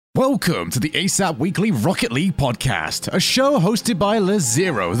Welcome to the ASAP Weekly Rocket League podcast, a show hosted by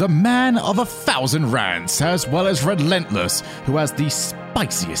LeZero, the man of 1,000 rants, as well as Relentless, who has the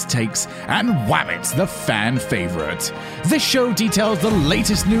spiciest takes, and Wabbit, the fan favorite. This show details the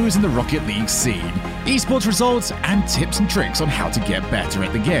latest news in the Rocket League scene, esports results, and tips and tricks on how to get better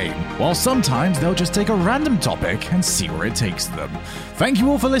at the game, while sometimes they'll just take a random topic and see where it takes them. Thank you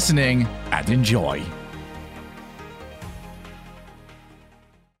all for listening, and enjoy.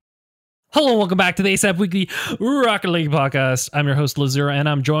 Hello, welcome back to the ASAP Weekly Rocket League podcast. I'm your host, LeZero, and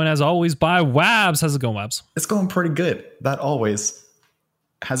I'm joined as always by Wabs. How's it going, Wabs? It's going pretty good. That always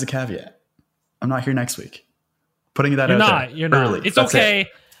has a caveat. I'm not here next week. Putting that out there. You're not. Early. It's That's okay.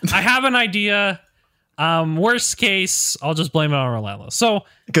 It. I have an idea. Worst case, I'll just blame it on Relentless. So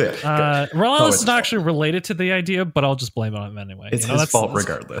good. Relentless is not actually related to the idea, but I'll just blame it on him anyway. It's his fault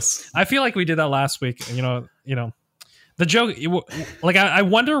regardless. I feel like we did that last week. You know. The joke, like, I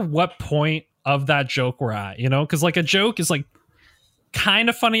wonder what point of that joke we're at, because like a joke is like kind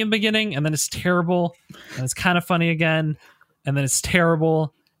of funny in the beginning and then it's terrible and it's kind of funny again and then it's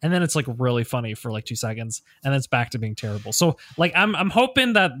terrible and then it's like really funny for like 2 seconds and then it's back to being terrible. So like I'm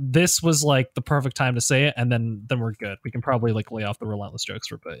hoping that this was like the perfect time to say it and then we're good. We can probably like lay off the Relentless jokes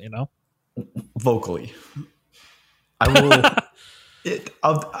for a bit, Vocally, I will.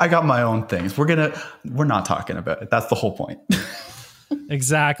 I got my own things. We're not talking about it. That's the whole point.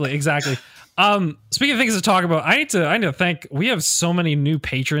 Exactly. Speaking of things to talk about, I need to thank. We have so many new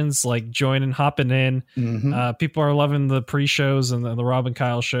patrons like joining, hopping in. Mm-hmm. People are loving the pre-shows and the Rob and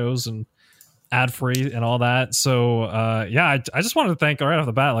Kyle shows and ad free and all that. So I just wanted to thank right off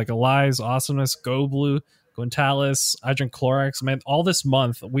the bat like Elias, Awesomeness, Go Blue, Quintalis, I Drink Clorox. Man, all this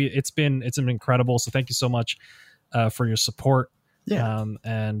month it's been incredible. So thank you so much for your support. Yeah.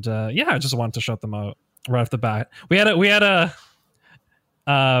 I just wanted to shout them out right off the bat. We had a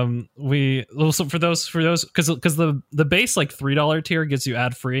for those because the base like $3 tier gives you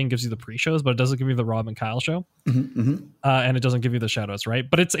ad free and gives you the pre-shows, but it doesn't give you the Rob and Kyle show. Mm-hmm. And it doesn't give you the shout outs, right?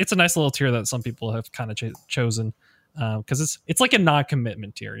 But it's a nice little tier that some people have kind of chosen because it's like a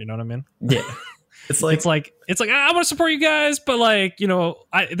non-commitment tier, you know what I mean? Yeah. It's like I want to support you guys, but like,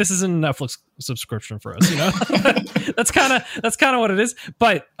 this isn't a Netflix subscription for us, That's kind of what it is.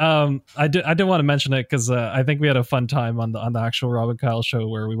 But I did want to mention it because I think we had a fun time on the actual Rob and Kyle show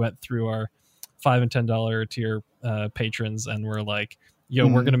where we went through our $5 and $10 tier patrons and we're like,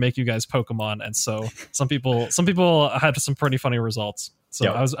 we're gonna make you guys Pokemon. And so some people had some pretty funny results. So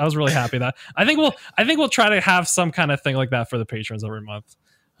yep. I was really happy that I think we'll try to have some kind of thing like that for the patrons every month.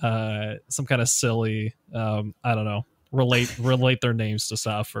 Some kind of silly, I don't know, relate their names to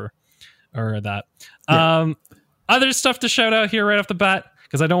stuff or that. Yeah. Other stuff to shout out here right off the bat,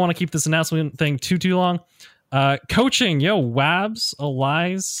 because I don't want to keep this announcement thing too long. Coaching, Wabs,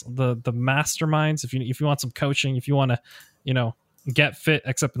 Elias, the masterminds. If you want some coaching, if you want to, get fit,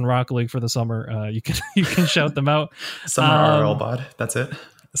 except in Rocket League for the summer, you can shout them out. Summer RL bod, that's it.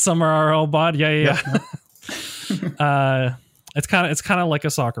 Summer RL bod, yeah. It's kind of like a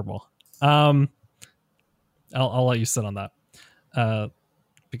soccer ball. I'll let you sit on that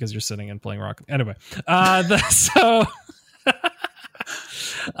because you're sitting and playing Rocket. Anyway, the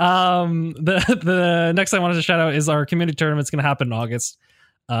next thing I wanted to shout out is our community tournament's going to happen in August.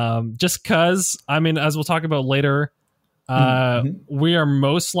 Just because, as we'll talk about later, we are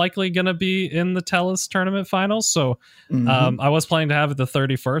most likely going to be in the TELUS tournament finals. So I was planning to have it the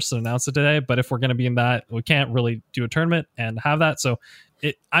 31st and announce it today, but if we're going to be in that, we can't really do a tournament and have that. So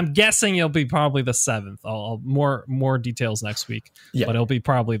I'm guessing it'll be probably the 7th. I'll more details next week, but it'll be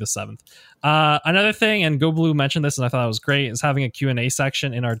probably the 7th. Another thing, and Go Blue mentioned this and I thought it was great, is having a Q&A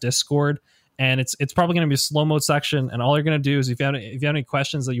section in our Discord. And it's probably going to be a slow mode section. And all you're going to do is if you have any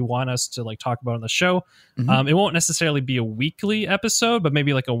questions that you want us to like talk about on the show, it won't necessarily be a weekly episode, but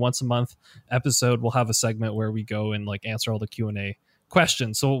maybe like a once a month episode. We'll have a segment where we go and like answer all the Q&A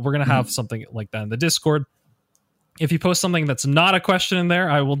questions. So we're going to have something like that in the Discord. If you post something that's not a question in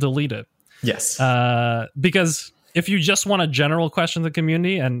there, I will delete it. Yes. Because if you just want a general question to the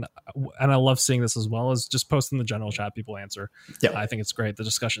community, and I love seeing this as well, is just post in the general chat, people answer. Yeah. I think it's great. The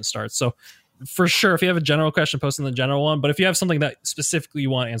discussion starts. So for sure, if you have a general question, post in the general one. But if you have something that specifically you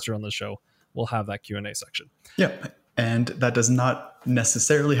want answered on the show, we'll have that Q&A section. Yeah. And that does not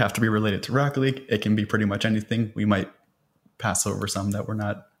necessarily have to be related to Rocket League. It can be pretty much anything. We might pass over some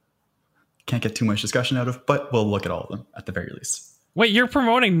that can't get too much discussion out of, but we'll look at all of them at the very least. Wait, you're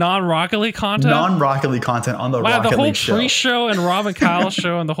promoting non-Rocket League content? Non-Rocket League content on the Rocket League show. The whole pre-show and Rob and Kyle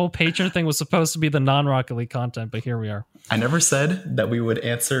show and the whole Patreon thing was supposed to be the non-Rocket League content, but here we are. I never said that we would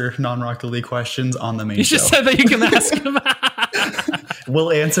answer non-Rocket League questions on the main show. You just said that you can ask them.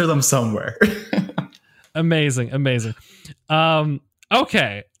 We'll answer them somewhere. Amazing.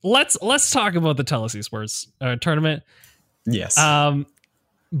 Okay, let's talk about the TELUS Esports tournament. Yes.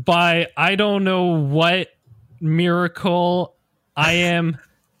 By I don't know what miracle, I am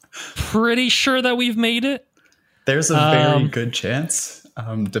pretty sure that we've made it. There's a very good chance,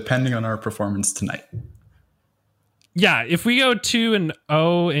 depending on our performance tonight. Yeah, if we go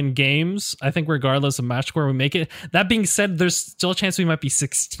 2-0 in games, I think regardless of match score, we make it. That being said, there's still a chance we might be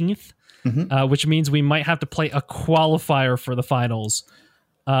 16th, which means we might have to play a qualifier for the finals.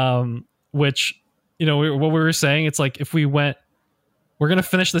 Which, what we were saying, it's like if we're going to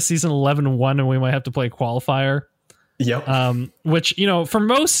finish the season 11-1 and we might have to play a qualifier. Yep. Which, for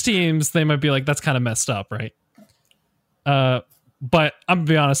most teams, they might be like, that's kind of messed up, right? But I'm gonna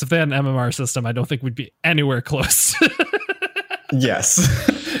be honest, if they had an MMR system, I don't think we'd be anywhere close. Yes.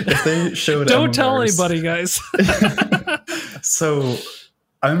 If they showed Don't MMRs. tell anybody, guys. So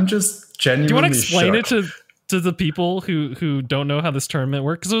I'm just genuinely Do you want to explain shook. it to the people who don't know how this tournament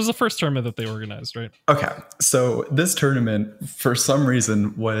works? Because it was the first tournament that they organized, right? Okay, so this tournament, for some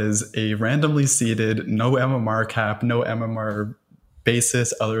reason, was a randomly seeded, no MMR cap, no MMR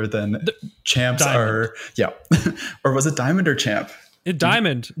basis other than champs Diamond. or was it Diamond or Champ?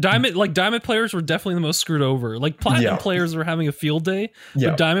 Diamond, like Diamond players were definitely the most screwed over. Like Platinum players were having a field day,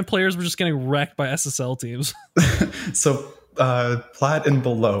 but Diamond players were just getting wrecked by SSL teams. So Plat and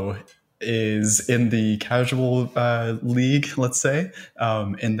below is in the casual league, let's say,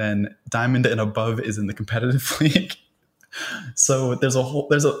 and then Diamond and above is in the competitive league. So there's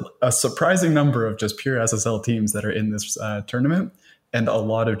a surprising number of just pure SSL teams that are in this tournament, and a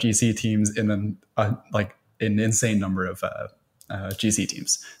lot of GC teams, and then like an insane number of GC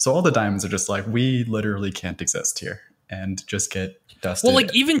teams. So all the Diamonds are just like, we literally can't exist here, and just get dusted. Well,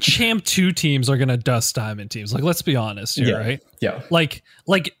 like even Champ 2 teams are gonna dust Diamond teams. Like, let's be honest here, right? Yeah. Like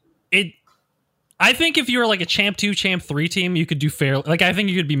it. I think if you were like a Champ 2, Champ 3 team, you could do fairly. Like, I think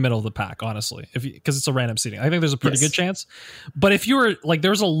you could be middle of the pack, honestly, because it's a random seeding. I think there's a pretty good chance. But if you were like,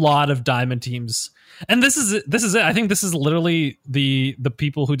 there's a lot of Diamond teams, and this is it. I think this is literally the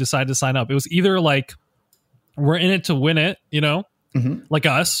people who decided to sign up. It was either like we're in it to win it, like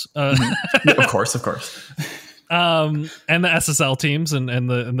us, Of course. and the SSL teams and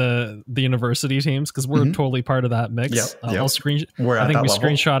the university temes, because we're totally part of that mix. I'll screenshot. I think we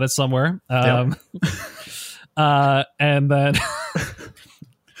screenshot it somewhere. And then,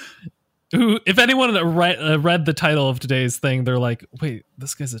 if anyone read the title of today's thing, they're like, "Wait,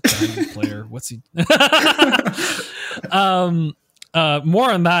 this guy's a Diamond player. What's he?"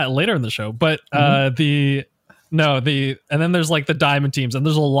 More on that later in the show, but and then there's like the Diamond teams, and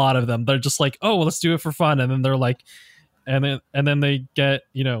there's a lot of them. They're just like, oh, well, let's do it for fun. And then they're like, and then they get,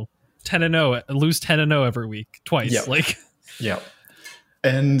 10-0, lose 10-0 every week, twice.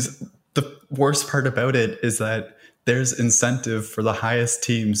 And the worst part about it is that there's incentive for the highest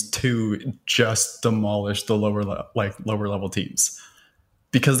teams to just demolish the lower level teams,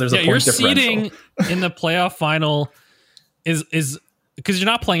 because there's a point your differential. seeding in the playoff final is because you're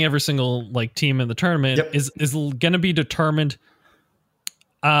not playing every single like team in the tournament, is going to be determined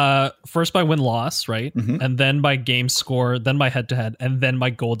first by win-loss, right? And then by game score, then by head-to-head, and then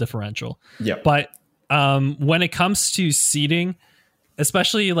by goal differential. But when it comes to seeding,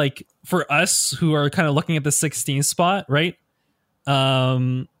 especially like for us who are kind of looking at the 16th spot, right?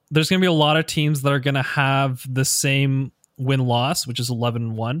 There's going to be a lot of teams that are going to have the same win-loss, which is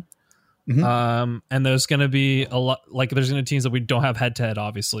 11-1. And there's going to be a lot, like there's going to be teams that we don't have head to head,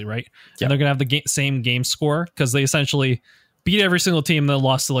 obviously, right? And they're going to have the same game score because they essentially beat every single team, then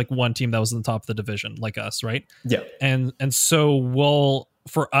lost to like one team that was in the top of the division, like us, right? And so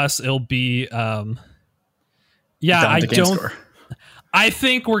for us, it'll be I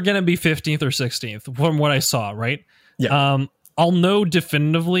think we're going to be 15th or 16th from what I saw, right? I'll know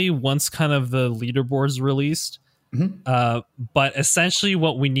definitively once kind of the leaderboard's released. But essentially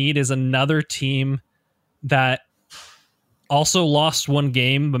what we need is another team that also lost one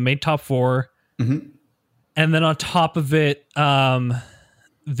game but made top 4. And then on top of it, one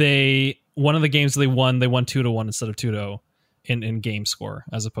of the games they won 2-1 instead of 2-0 in game score,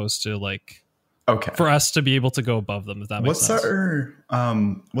 as opposed to like for us to be able to go above them, if that makes sense.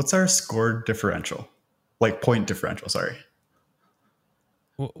 What's our score differential? Like point differential, sorry.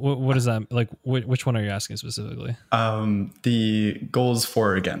 What is that? Like, which one are you asking specifically? The goals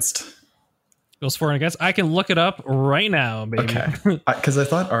for or against. Goals for and against? I can look it up right now, baby. Okay. Because I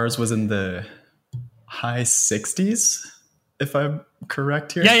thought ours was in the high 60s, if I'm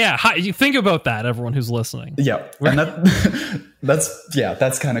correct here. Yeah. You think about that, everyone who's listening. Yeah, and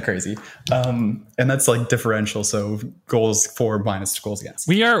that's kind of crazy. And that's like differential, so goals for minus goals against.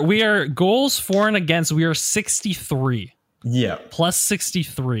 We are goals for and against. We are 63. Yeah, plus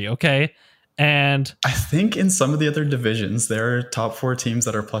 63. Okay, and I think in some of the other divisions there are top 4 teams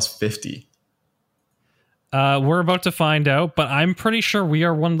that are plus 50. We're about to find out, but I'm pretty sure we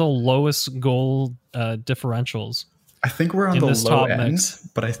are one of the lowest goal differentials. I think we're on the low end,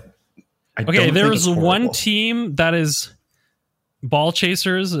 but I okay, don't there's think it's one horrible. team that is Ball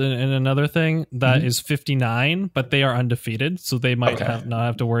Chasers and another thing that is 59, but they are undefeated, so they might not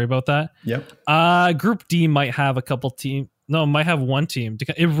have to worry about that. Yep. Group D might have a couple team. No, might have one team.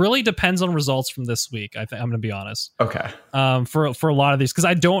 It really depends on results from this week. I'm going to be honest. Okay. For a lot of these, because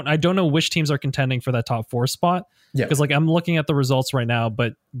I don't know which teams are contending for that top 4 spot. Yeah. Because like I'm looking at the results right now,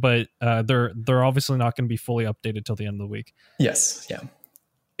 but they're obviously not going to be fully updated till the end of the week. Yes. Yeah.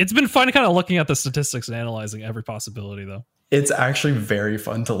 It's been fun kind of looking at the statistics and analyzing every possibility, though. It's actually very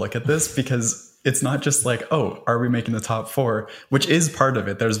fun to look at this because it's not just like, oh, are we making the top 4, which is part of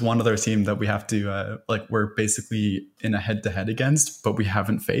it. There's one other team that we have to we're basically in a head-to-head against, but we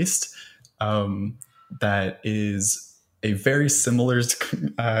haven't faced. That is a very similar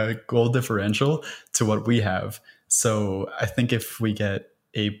goal differential to what we have. So I think if we get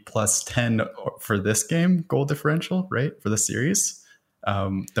a plus 10 for this game goal differential, right, for the series,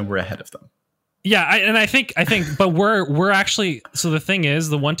 then we're ahead of them. Yeah, I think, but we're actually. So the thing is,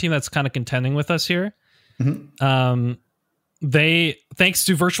 the one team that's kind of contending with us here, they, thanks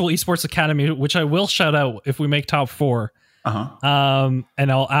to Virtual Esports Academy, which I will shout out if we make top 4. And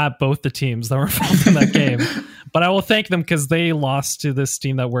I'll add both the teams that were involved in that game. But I will thank them because they lost to this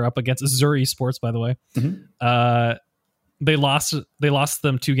team that we're up against, Zur Esports, by the way. They lost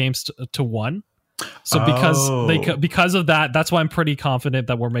them 2 games to 1. So because of that, that's why I'm pretty confident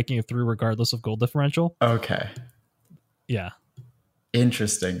that we're making it through regardless of goal differential. Okay. Yeah.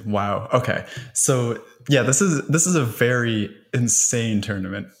 Interesting. Wow. Okay. So yeah, this is a very insane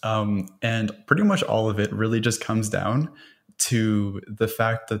tournament. And pretty much all of it really just comes down to the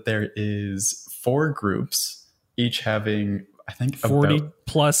fact that there is 4 groups, each having, I think, 40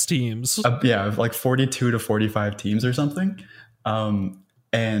 plus teams. Like 42 to 45 teams or something. And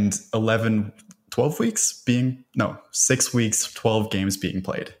 12 weeks 6 weeks, 12 games being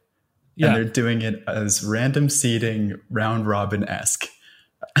played. Yeah. And they're doing it as random seeding, round robin-esque.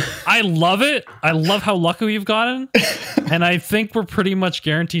 I love it. I love how lucky we've gotten. And I think we're pretty much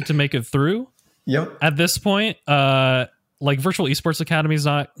guaranteed to make it through. Yep. At this point, like Virtual Esports Academy is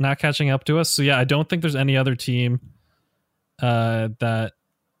not catching up to us. So yeah, I don't think there's any other team that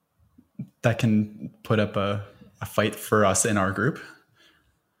can put up a fight for us in our group.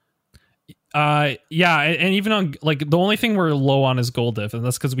 Yeah, and even on like the only thing we're low on is goal diff, and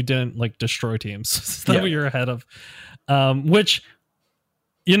that's because we didn't like destroy teams that we were ahead of. Which,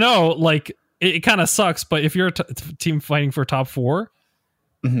 like it kind of sucks. But if you're a team fighting for top 4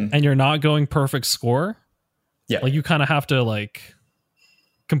 and you're not going perfect score, like you kind of have to like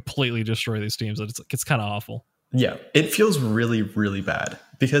completely destroy these teams. It's kind of awful. Yeah, it feels really, really bad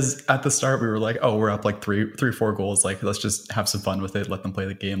because at the start we were like, oh, we're up like 3-4 goals. Like, let's just have some fun with it. Let them play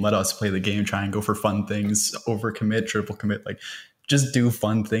the game. Let us play the game. Try and go for fun things. Over commit, triple commit. Like, just do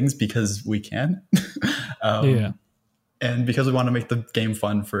fun things because we can. And because we want to make the game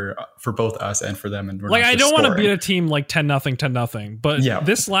fun for both us and for them. And we're like, not I don't want to beat a team like 10-0, 10-0. But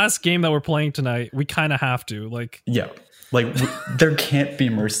this last game that we're playing tonight, we kind of have to. Like, like there can't be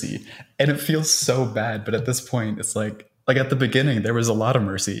mercy, and it feels so bad. But at this point, it's like at the beginning there was a lot of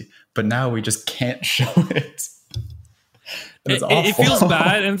mercy, but now we just can't show it. It feels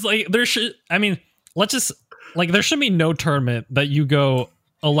bad, and it's like there should be no tournament that you go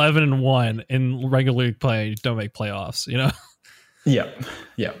 11-1 in regular league play. You don't make playoffs, Yeah.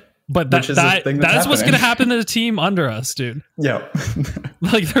 But that's what's going to happen to the team under us, dude. Yeah.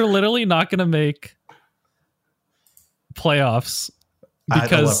 Like they're literally not going to make playoffs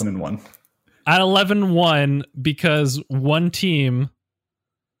because at 11-1. At 11-1 because one team,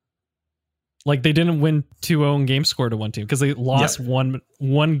 like they didn't win 2-0 in game score to one team because they lost one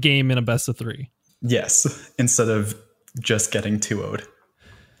game in a best of 3. Yes, instead of just getting 2-0'd.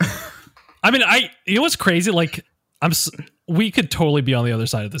 I mean, you know what's crazy? Like we could totally be on the other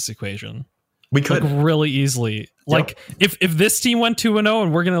side of this equation. We could really easily. Like if this team went 2-0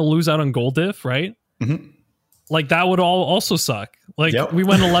 and we're going to lose out on goal diff, right? Mm-hmm. Like that would also suck. Like we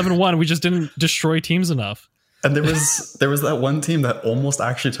went 11-1, we just didn't destroy teams enough. And there was that one team that almost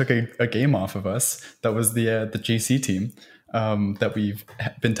actually took a game off of us. That was the GC team. that we've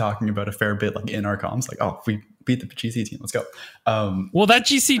been talking about a fair bit, like in our comms, like, oh, we beat the GC team, let's go. Well, that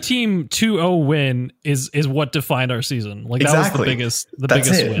GC team 2-0 win is what defined our season. Like exactly. That was the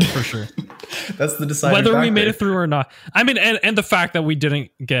biggest win for sure. That's the deciding whether factor. we made it through or not. I mean, and the fact that we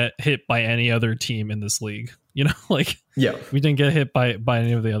didn't get hit by any other team in this league, you know, like we didn't get hit by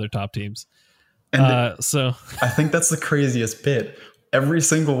any of the other top teams. And so I think that's the craziest bit. Every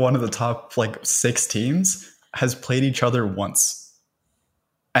single one of the top like 6 teams has played each other once.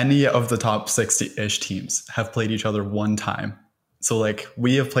 Any of the top 60-ish teams have played each other one time. So like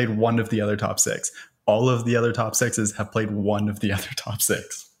we have played one of the other top 6. All of the other top 6s have played one of the other top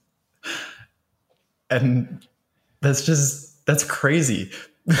 6. And that's crazy.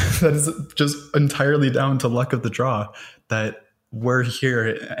 That is just entirely down to luck of the draw that we're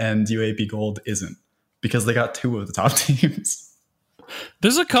here and UAP Gold isn't, because they got 2 of the top teams.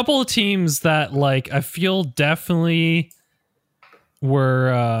 There's a couple of teams that like I feel definitely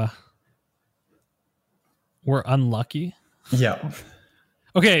were unlucky. Yeah.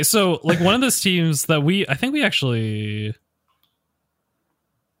 Okay, so like one of those teams that I think we actually.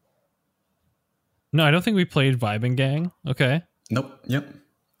 No, I don't think we played Vibing Gang. Okay. Nope. Yep.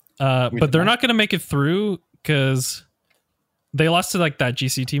 But they're not going to make it through because they lost to like that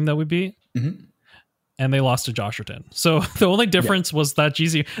GC team that we beat. Mm-hmm. And they lost to Josherton. So the only difference was that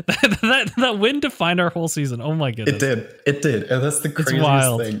GC that win defined our whole season. Oh my goodness. It did. And that's the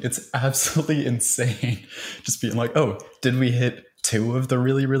craziest thing. It's absolutely insane. Just being like, oh, did we hit 2 of the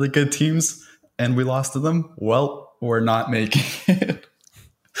really, really good teams and we lost to them? Well, we're not making it.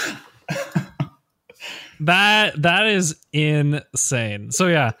 That is insane. So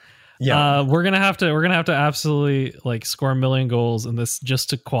yeah. We're gonna have to absolutely like score 1 million goals in this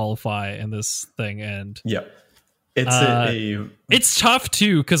just to qualify in this thing. And it's tough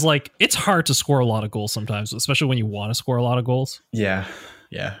too because like it's hard to score a lot of goals sometimes, especially when you want to score a lot of goals. Yeah.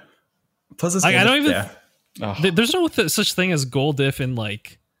 Plus, it's I don't even. There's no such thing as goal diff in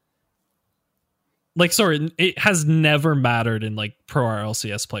like sorry, it has never mattered in like pro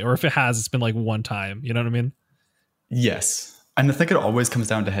RLCS play, or if it has, it's been like one time. You know what I mean? Yes. And I think it always comes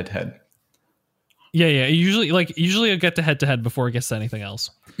down to head-to-head. Yeah. Usually I get to head-to-head before it gets to anything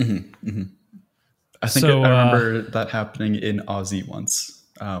else. Mm-hmm, mm-hmm. I think I remember that happening in Aussie once,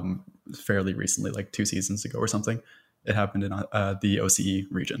 fairly recently, like 2 seasons ago or something. It happened in the OCE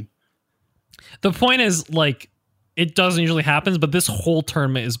region. The point is, like, it doesn't usually happen, but this whole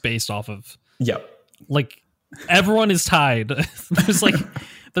tournament is based off of... Yeah. Like, everyone is tied.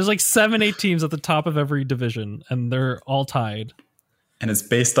 There's like 7-8 teams at the top of every division, and they're all tied. And it's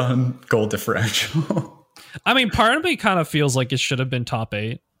based on goal differential. I mean, part of me kind of feels like it should have been top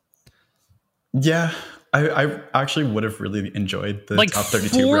 8. Yeah, I actually would have really enjoyed the like top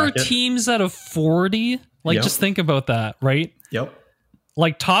 32 bracket. 4 teams out of 40. Like, just think about that, right? Yep.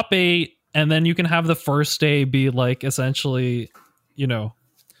 Like top 8, and then you can have the first day be like essentially, you know,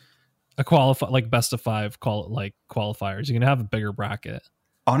 a best of 5 qualifiers. You can have a bigger bracket.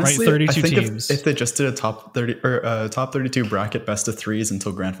 Honestly, right? 32 I think teams. If they just did a top 30 or top 32 bracket best of 3s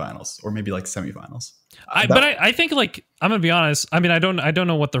until grand finals, or maybe like semifinals. I think like I'm gonna be honest. I mean, I don't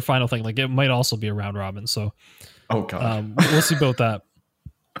know what their final thing. Like it might also be a round robin. So, oh god, we'll see about that.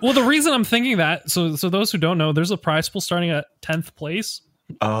 Well, the reason I'm thinking that, so those who don't know, there's a prize pool starting at 10th place.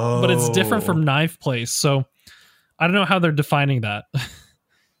 Oh, but it's different from 9th place. So I don't know how they're defining that.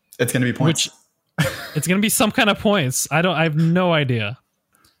 It's gonna be points. It's gonna be some kind of points. I have no idea.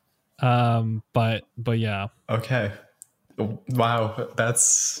 But yeah. Okay. Wow.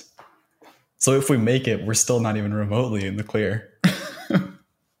 That's so if we make it, we're still not even remotely in the clear.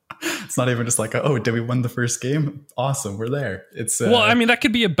 It's not even just like, oh, did we win the first game? Awesome. We're there. It's well, I mean, that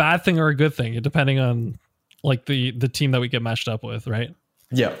could be a bad thing or a good thing, depending on like the team that we get matched up with. Right.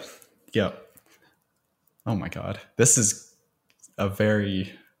 Yeah. Yeah. Oh my God. This is a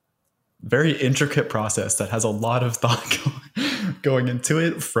very, very intricate process that has a lot of thought going into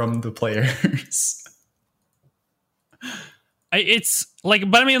it from the players. It's like,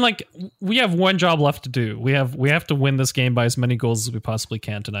 but I mean, like, we have one job left to do. We have to win this game by as many goals as we possibly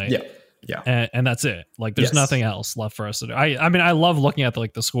can tonight. Yeah. And that's it. Like, there's nothing else left for us to do. I mean, I love looking at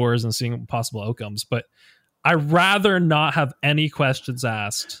the scores and seeing possible outcomes, but I'd rather not have any questions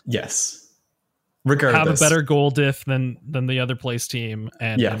asked. Yes. Regardless, have a better goal diff than the other place team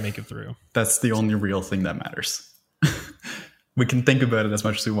and make it through. That's the only real thing that matters. We can think about it as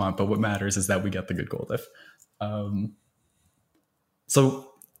much as we want, but what matters is that we get the good goal diff.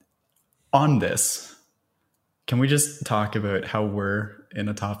 So on this, can we just talk about how we're in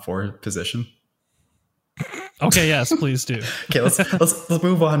a top 4 position? Okay, yes, please do. Okay, let's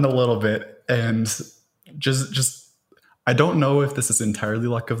move on a little bit and just I don't know if this is entirely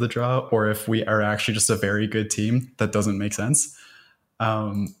luck of the draw or if we are actually just a very good team. That doesn't make sense.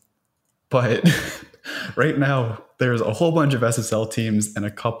 But right now, there's a whole bunch of SSL teams and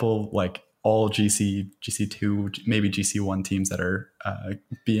a couple like all GC2, maybe GC1 teams that are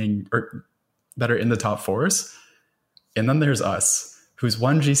that are in the top fours. And then there's us, who's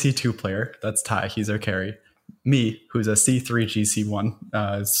one GC2 player. That's Ty. He's our carry. Me, who's a C3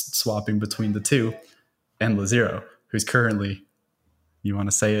 GC1, swapping between the two, and Lazero, who's currently, you want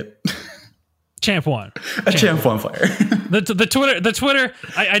to say it? Champ 1. A Champ 1 player. The Twitter,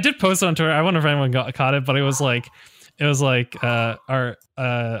 I did post on Twitter. I wonder if anyone caught it, but it was like I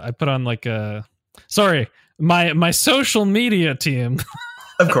put on like my social media team.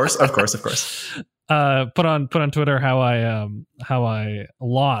 Of course. Put on Twitter how I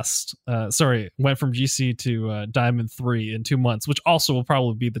lost. Went from GC to Diamond 3 in 2 months, which also will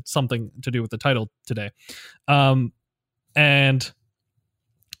probably be something to do with the title today. And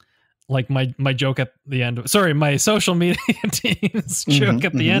like my joke at the end my social media team's joke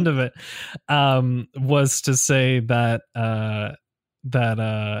at the end of it was to say that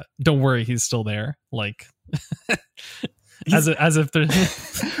don't worry, he's still there, like as if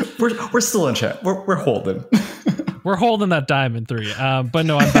there's we're still in chat, we're holding we're holding that Diamond 3, but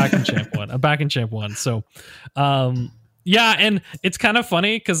no, I'm back in Champ 1. So yeah, and it's kind of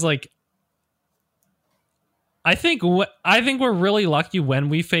funny because like I think we're really lucky when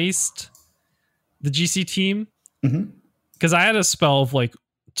we faced the GC team, because I had a spell of like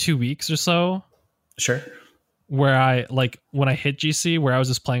 2 weeks or so. Sure. Where I like when I hit GC, where I was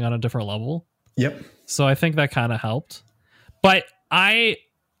just playing on a different level. Yep. So I think that kind of helped, but I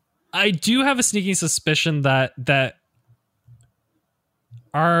do have a sneaking suspicion that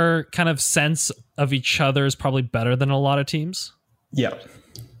our kind of sense of each other is probably better than a lot of teams. Yeah.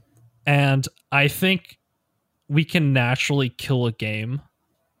 And I think we can naturally kill a game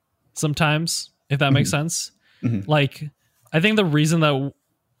sometimes, if that makes sense. Like, I think the reason that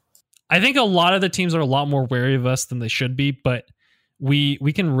I think a lot of the teams are a lot more wary of us than they should be, but we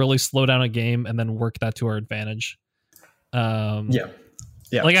can really slow down a game and then work that to our advantage. Yeah.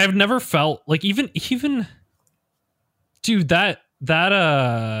 Like I've never felt like even dude, that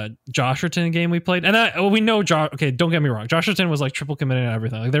Josherton game we played, and we know okay, don't get me wrong, Josherton was like triple committing and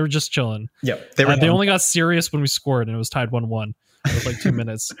everything. Like they were just chilling. Yeah, they only got serious when we scored, and it was tied 1-1 with like 2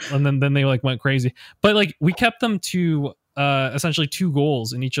 minutes, and then they like went crazy. But like we kept them to essentially 2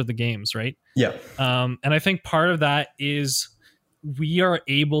 goals in each of the games, right? Yeah. And I think part of that is we are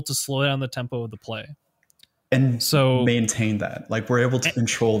able to slow down the tempo of the play, and so maintain that. Like we're able to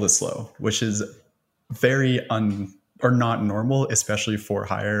control the slow, which is very not normal, especially for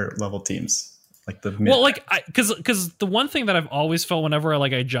higher level teams like the mid. Well, like because the one thing that I've always felt whenever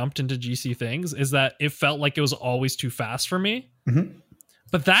I jumped into GC things is that it felt like it was always too fast for me.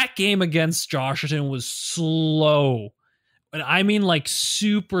 But that game against Josherton was slow, and I mean like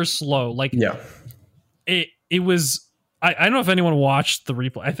super slow. Like it was. I don't know if anyone watched the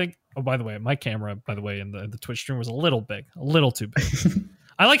replay. I think. Oh, by the way, my camera, in the Twitch stream was a little too big.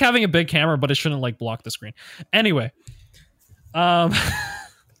 I like having a big camera, but it shouldn't like block the screen. Anyway, I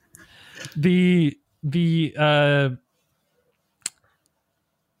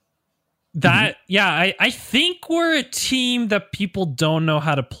think we're a team that people don't know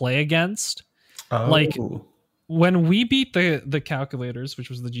how to play against. Like when we beat the Calculators, which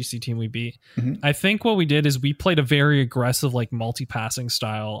was the GC team we beat, I think what we did is we played a very aggressive like multi-passing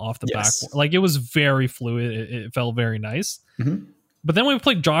style off the back. Like it was very fluid. It felt very nice. But then when we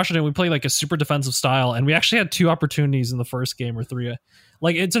played Josherton, we played like a super defensive style, and we actually had 2 opportunities in the first game or 3.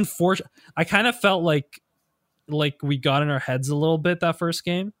 Like it's unfortunate. I kind of felt like we got in our heads a little bit that first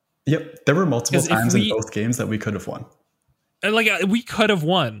game. Yep, there were multiple times in both games that we could have won. Like we could have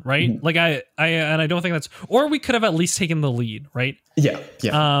won, right? Like I don't think that's, or we could have at least taken the lead, right? Yeah.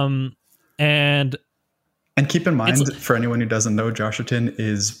 And keep in mind, for anyone who doesn't know, Josherton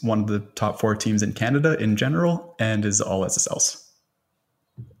is one of the top 4 teams in Canada in general, and is all SSLs,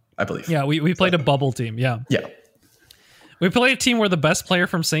 I believe. Yeah, we played a bubble team. Yeah. We played a team where the best player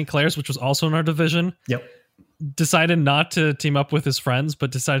from St. Clair's, which was also in our division, decided not to team up with his friends, but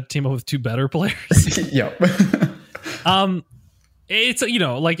decided to team up with 2 better players. It's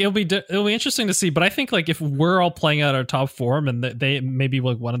like it'll be interesting to see, but I think like if we're all playing at our top form and they maybe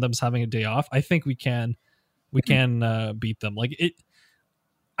like one of them's having a day off, I think we can beat them. Like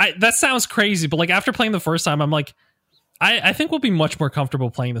that sounds crazy, but like after playing the first time, I'm like, I think we'll be much more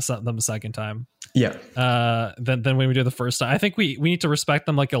comfortable playing them the second time. Than when we did the first time. I think we need to respect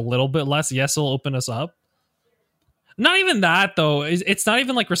them like a little bit less. Yes, it'll open us up. Not even that though. It's not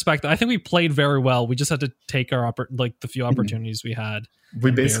even like respect. I think we played very well. We just had to take our the few opportunities we had.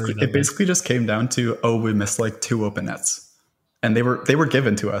 It basically just came down to, we missed like 2 open nets, and they were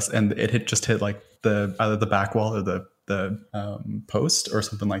given to us, and it just hit like either the back wall or the post or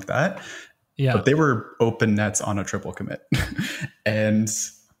something like that. Yeah, but they were open nets on a triple commit, and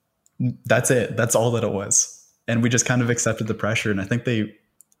that's it. That's all that it was, and we just kind of accepted the pressure. And I think they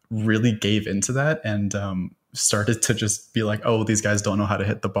really gave into that and started to just be like, oh, these guys don't know how to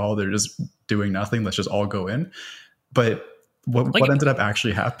hit the ball. They're just doing nothing. Let's just all go in. But what ended up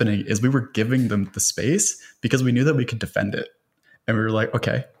actually happening is we were giving them the space because we knew that we could defend it. And we were like,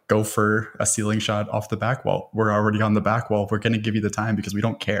 okay, go for a ceiling shot off the back wall. We're already on the back wall. We're going to give you the time because we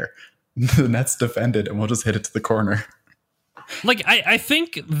don't care. The net's defended and we'll just hit it to the corner. Like, I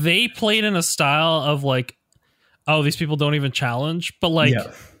think they played in a style of like, oh, these people don't even challenge. But like,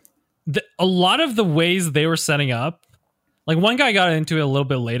 a lot of the ways they were setting up, like one guy got into it a little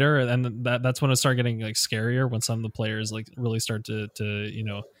bit later, and that's when it started getting like scarier, when some of the players like really start to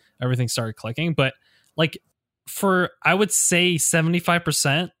everything started clicking. But like for, I would say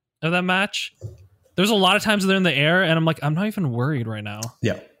 75% of that match, there's a lot of times they're in the air and I'm like, I'm not even worried right now.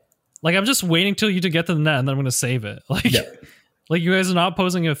 Yeah. Like I'm just waiting till you to get to the net and then I'm going to save it. Like, like you guys are not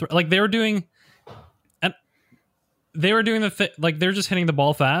posing a like they were doing, and they were doing like they're just hitting the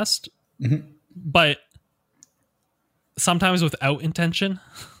ball fast, but sometimes without intention.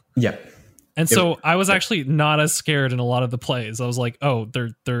 Yeah. And so I was actually not as scared in a lot of the plays. I was like, oh,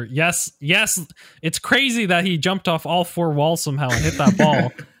 they're yes. It's crazy that he jumped off all 4 walls somehow and hit that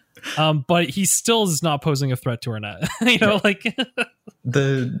ball. But he still is not posing a threat to our net. Like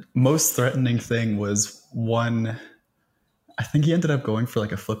the most threatening thing was one, I think he ended up going for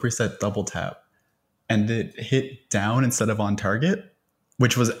like a flip reset double tap and it hit down instead of on target,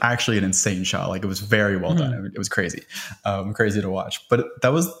 which was actually an insane shot. Like it was very well done. It was crazy, crazy to watch. But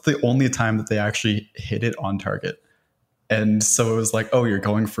that was the only time that they actually hit it on target. And so it was like, oh, you're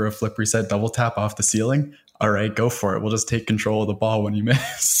going for a flip reset double tap off the ceiling? All right, go for it. We'll just take control of the ball when you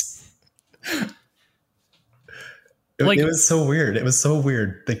miss. It was so weird. It was so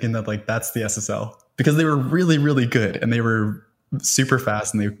weird thinking that like that's the SSL, because they were really, really good and they were super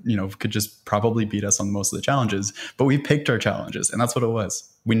fast and they, could just probably beat us on most of the challenges, but we picked our challenges and that's what it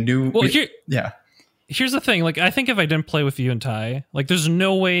was. We knew. Well, here's the thing. Like, I think if I didn't play with you and Ty, like there's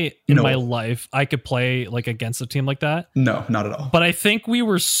no way in my life I could play like against a team like that. No, not at all. But I think we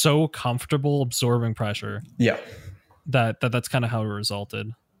were so comfortable absorbing pressure. Yeah. That's kind of how it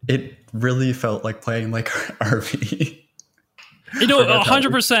resulted. It really felt like playing like RV.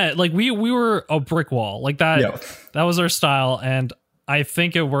 100%. Like we were a brick wall like that. Yeah. That was our style. And I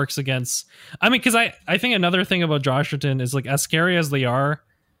think it works against, because I think another thing about Josherton is like, as scary as they are,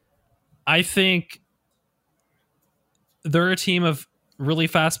 I think they're a team of really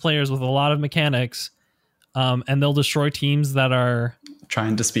fast players with a lot of mechanics. And they'll destroy teams that are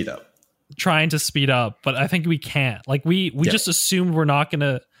trying to speed up. But I think we can't. Like we just assumed we're not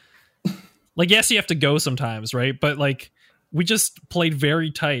gonna, like, yes, you have to go sometimes, right? But like we just played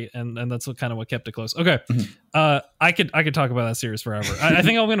very tight, and that's what kept it close. Okay. I could talk about that series forever. I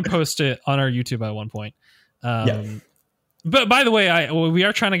think I'm gonna post it on our YouTube at one point. But by the way, we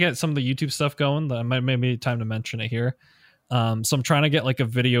are trying to get some of the YouTube stuff going. That might maybe time to mention it here. So I'm trying to get like a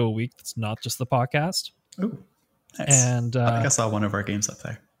video a week that's not just the podcast. Ooh, nice. And I think I saw one of our games up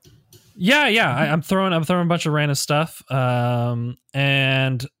there. Yeah. I'm throwing a bunch of random stuff.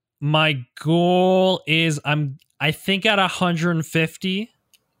 And my goal is I think at 150.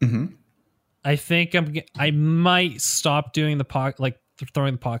 I think I might stop doing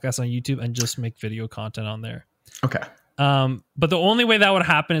throwing the podcast on YouTube and just make video content on there. Okay. But the only way that would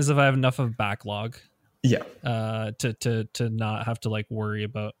happen is if I have enough of a backlog. Yeah. To not have to like worry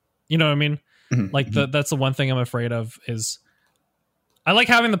about, you know what I mean? That's the one thing I'm afraid of is I like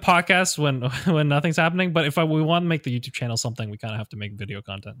having the podcast when nothing's happening, but if we want to make the YouTube channel something, we kind of have to make video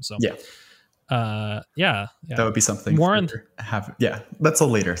content. So yeah, that would be something. That's a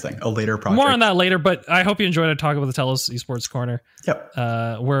later thing, a later project. More on that later, but I hope you enjoyed our talk about the Telos Esports Corner. Yep.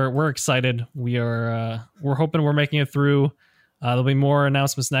 We're excited. We're hoping we're making it through. There'll be more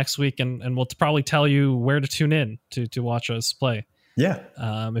announcements next week, and we'll probably tell you where to tune in to watch us play. Yeah.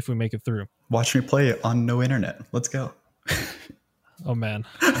 If we make it through. Watch me play on no internet. Let's go. Oh man.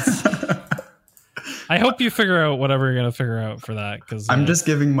 I hope you figure out whatever you're gonna figure out for that, because I'm just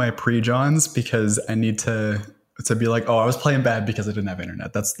giving my pre-Johns because I need to be like, oh, I was playing bad because I didn't have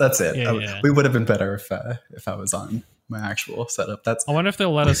internet. That's it. We would have been better if I was on my actual setup. I wonder if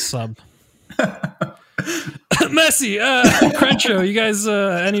they'll let us sub. Messi, Crenshaw, you guys,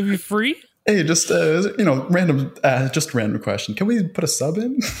 any of you free? Hey, just random question. Can we put a sub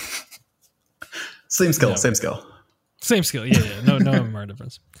in? Same skill. Same skill. Yeah. No MMR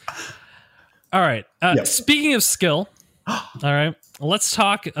difference. All right. Speaking of skill, all right, let's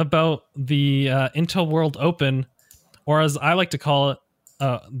talk about the Intel World Open, or as I like to call it,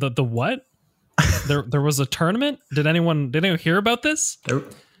 the what? There was a tournament. Did anyone hear about this?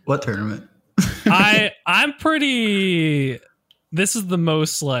 What tournament? I'm pretty. This is the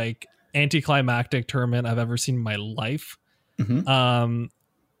most like anticlimactic tournament I've ever seen in my life. Mm-hmm.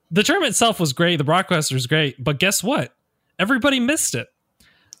 The tournament itself was great. The broadcaster was great, but guess what? Everybody missed it.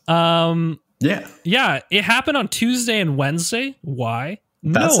 Yeah, it happened on Tuesday and Wednesday. Why?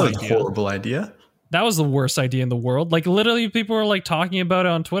 That's no a idea. horrible idea. That was the worst idea in the world. Like literally people were like talking about it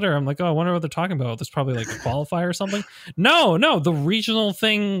on Twitter. I'm like, oh, I wonder what they're talking about. There's probably like a qualifier or something. No, the regional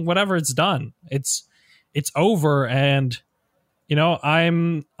thing, whatever, it's done. It's over. And you know,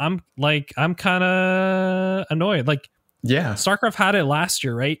 I'm kind of annoyed. Like, yeah, StarCraft had it last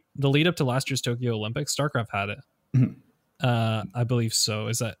year, right? The lead up to last year's Tokyo Olympics, StarCraft had it. Mm-hmm. I believe so.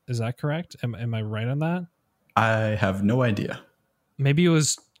 Is that correct? Am I right on that? I have no idea. Maybe it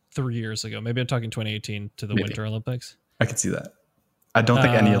was 3 years ago. Maybe I'm talking 2018 to the Winter Olympics. I could see that. I don't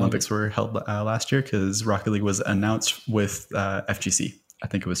think any Olympics were held last year because Rocket League was announced with FGC. I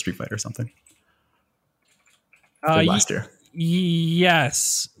think it was Street Fighter or something. Last year.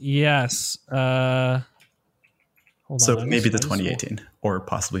 Yes. So maybe the 2018 or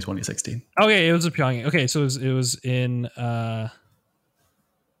possibly 2016. Okay, it was in Pyongyang. Okay, so it was in it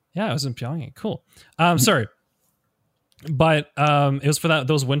was in Pyongyang. Cool. Sorry. But it was for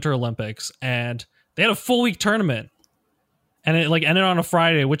those Winter Olympics, and they had a full week tournament, and it like ended on a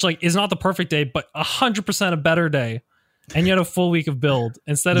Friday, which like is not the perfect day, but 100% a better day. And you had a full week of build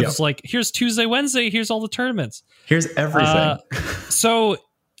instead of just like, here's Tuesday, Wednesday, here's all the tournaments, here's everything. So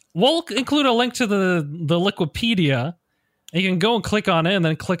we'll include a link to the Liquipedia. And you can go and click on it, and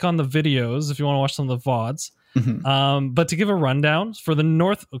then click on the videos if you want to watch some of the VODs. Mm-hmm. But to give a rundown for the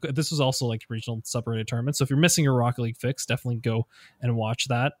North, this was also like regional separated tournament. So if you're missing your Rocket League fix, definitely go and watch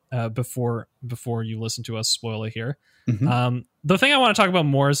that before you listen to us spoil it here. Mm-hmm. The thing I want to talk about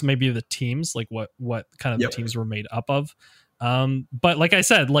more is maybe the teams, like what kind of the teams were made up of. But like I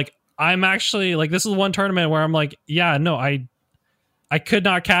said, like I'm actually like, this is one tournament where I'm like, yeah, no, I could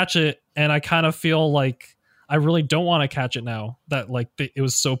not catch it, and I kind of feel like I really don't want to catch it now that like it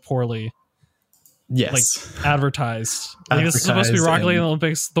was so poorly like advertised. Like this is supposed to be Rocket League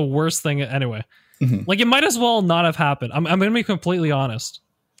Olympics, the worst thing anyway. Mm-hmm. Like it might as well not have happened. I'm gonna be completely honest.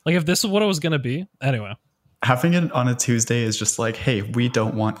 Like if this is what it was gonna be anyway. Having it on a Tuesday is just like, hey, we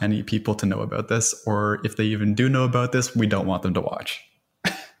don't want any people to know about this, or if they even do know about this, we don't want them to watch.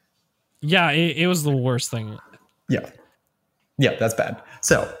 Yeah, it was the worst thing. Yeah, that's bad.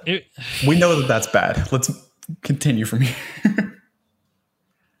 So we know that that's bad. Let's continue from here.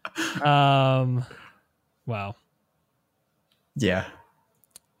 Wow. Yeah.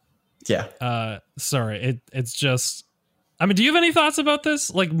 Sorry. It's just, I mean, do you have any thoughts about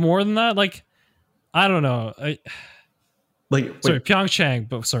this? Like more than that? Like, I don't know.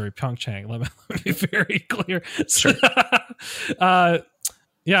 Pyeongchang. Let me be very clear. Sure.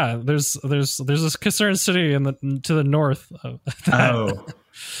 Yeah, there's this concerned city to the north of that.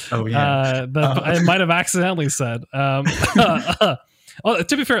 Oh yeah. I might have accidentally said. Well,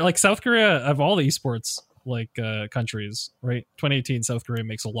 to be fair, like South Korea of all the esports like countries, right? 2018 South Korea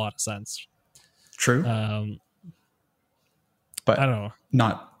makes a lot of sense. True. But I don't know.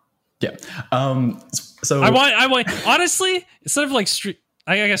 Not. Yeah. So I want honestly, instead of like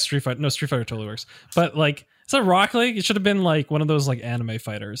I guess Street Fighter totally works. But like instead of Rocket League, it should have been like one of those like anime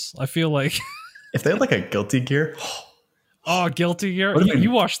fighters. I feel like if they had like a Guilty Gear. Oh, Guilty Gear.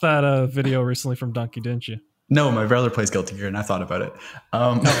 You watched that video recently from Donkey, didn't you? No, my brother plays Guilty Gear and I thought about it.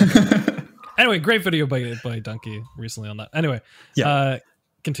 Anyway, great video by Donkey recently on that. Anyway,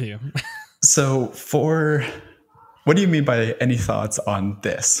 continue. So what do you mean by any thoughts on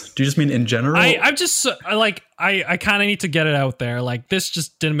this? Do you just mean in general? I'm just like, I kind of need to get it out there. Like this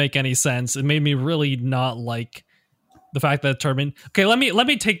just didn't make any sense. It made me really not like the fact that the tournament. Okay, let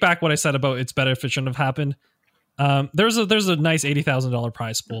me take back what I said about it's better if it shouldn't have happened. There's a nice $80,000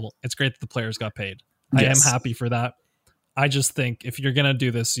 prize pool. It's great that the players got paid. Yes. I am happy for that. I just think if you're gonna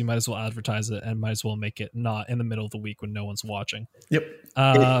do this, you might as well advertise it and might as well make it not in the middle of the week when no one's watching. Yep.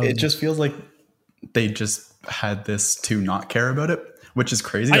 It just feels like they just had this to not care about it, which is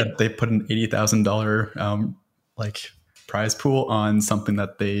crazy that they put an $80,000 like prize pool on something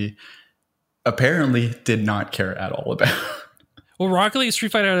that they apparently did not care at all about. Well, Rocket League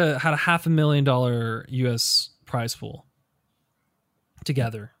Street Fighter had a $500,000 US prize pool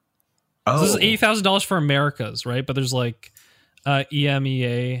together. So this is $80,000 for Americas, right? But there's like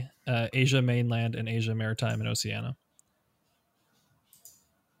EMEA, Asia mainland, and Asia maritime and Oceania.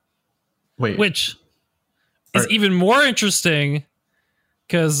 Wait, which is even more interesting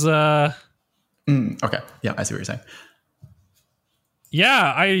because okay, yeah, I see what you're saying.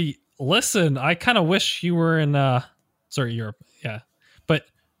 Yeah, I kind of wish you were in Europe. Yeah. But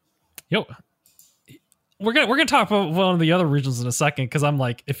we're gonna talk about one of the other regions in a second, because I'm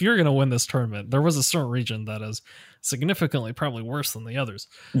like, if you're gonna win this tournament, there was a certain region that is significantly probably worse than the others.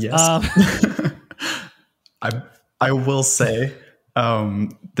 Yes. I will say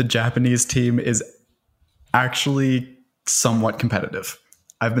the Japanese team is actually somewhat competitive.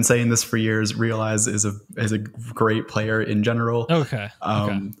 I've been saying this for years. Realize is a great player in general. Okay.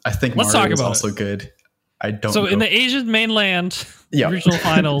 I think Let's Mario talk is about also it. good. I don't So know. in the Asian mainland regional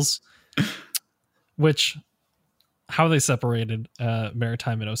finals, which how are they separated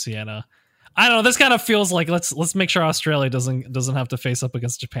maritime and Oceania? I don't know. This kind of feels like let's make sure Australia doesn't have to face up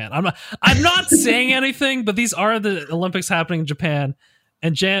against Japan. I'm not saying anything, but these are the Olympics happening in Japan,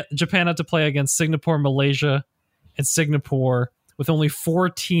 and Japan had to play against Singapore, Malaysia, and Singapore with only 4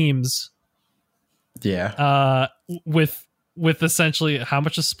 teams. Yeah. With essentially how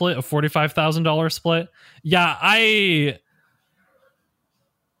much a split? A $45,000 split. Yeah,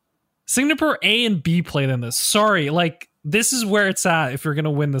 Singapore A and B played in this. Sorry, like this is where it's at if you're gonna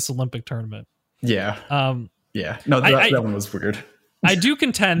win this Olympic tournament. Yeah. Yeah. No, that one was weird. I do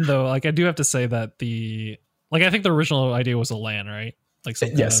contend though, like I do have to say that I think the original idea was a LAN, right? Like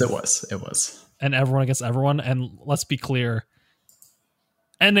yes, it was. It was. And everyone against everyone. And let's be clear,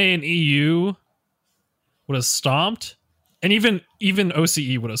 NA and EU would have stomped, and even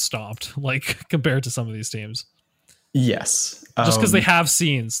OCE would have stomped, like compared to some of these teams. Yes. Just because they have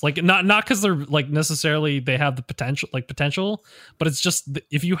scenes, like not because they're like necessarily they have the potential, but it's just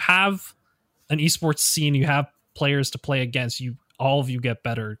if you have an esports scene, you have players to play against, all of you get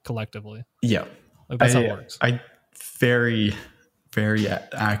better collectively. Yeah. Like that's how it works. I very, very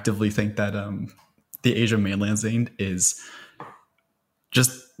actively think that the Asia mainland scene is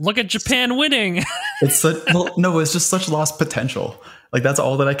just look at Japan winning. It's just such lost potential. Like that's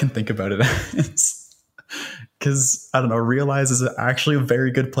all that I can think about it as. Because I don't know, Realize is actually a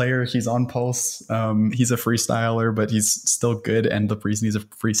very good player. He's on Pulse. He's a freestyler, but he's still good. And the reason he's a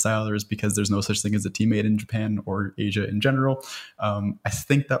freestyler is because there's no such thing as a teammate in Japan or Asia in general. I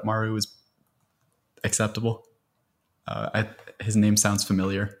think that Maru is acceptable. His name sounds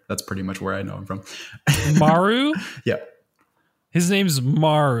familiar. That's pretty much where I know him from. Maru? Yeah. His name's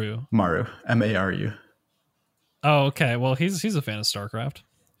Maru. Maru. M-A-R-U. Oh, okay. Well, he's a fan of StarCraft.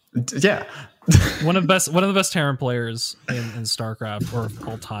 Yeah. one of the best Terran players in StarCraft or of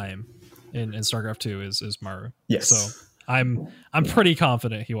all time in StarCraft 2 is Maru. Yes. So I'm pretty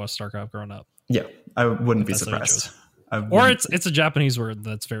confident he watched StarCraft growing up. Yeah. I wouldn't be surprised. Or it's a Japanese word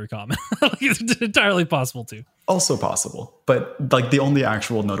that's very common. It's entirely possible too. Also possible. But like the only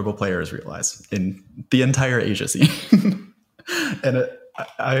actual notable player is Realize in the entire Asia scene. And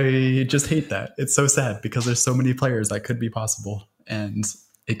I just hate that. It's so sad because there's so many players that could be possible, and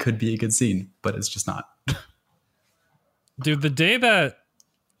it could be a good scene, but it's just not. Dude, the day that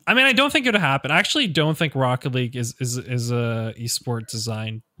I don't think it would happen. I actually don't think Rocket League is a esport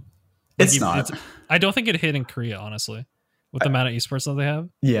design. It's not. I don't think it hit in Korea, honestly, with the amount of esports that they have.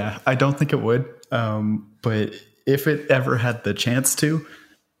 Yeah, I don't think it would. But if it ever had the chance to,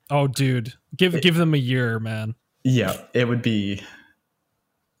 oh, dude, give them a year, man. Yeah, it would be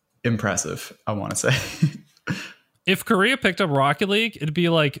impressive, I want to say. If Korea picked up Rocket League, it'd be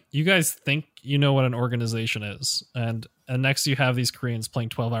like, you guys think you know what an organization is, and next you have these Koreans playing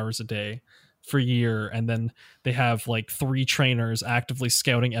 12 hours a day for a year, and then they have like 3 trainers actively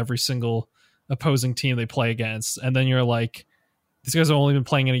scouting every single opposing team they play against, and then you're like, these guys have only been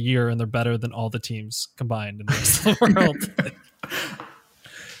playing in a year and they're better than all the teams combined in the rest of the world.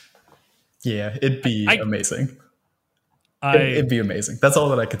 Yeah, it'd be amazing. It'd be amazing. That's all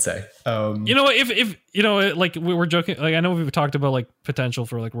that I could say. You know, if you know, like we were joking, like I know we've talked about like potential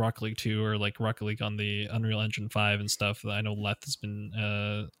for like Rocket League 2 or like Rocket League on the Unreal Engine 5 and stuff that I know Leth has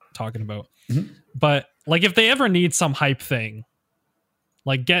been talking about. Mm-hmm. But like if they ever need some hype thing,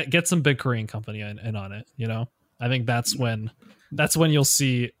 like get some big Korean company in on it, you know? I think that's when you'll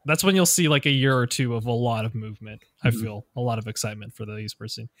see like a year or two of a lot of movement. I feel a lot of excitement for the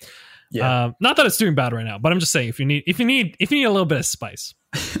esports scene. Yeah. Not that it's doing bad right now, but I'm just saying if you need a little bit of spice,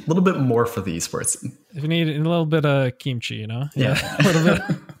 a little bit more for the esports. if you need a little bit of kimchi, you know, yeah. a little bit.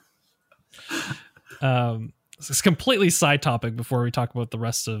 It's a completely side topic before we talk about the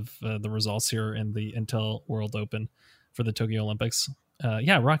rest of the results here in the Intel World Open for the Tokyo Olympics.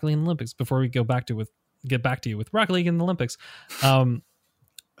 Rocket League and the Olympics. Before we get back to you with Rocket League and the Olympics, have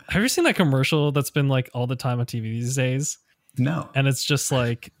you seen that commercial that's been like all the time on TV these days? No. And it's just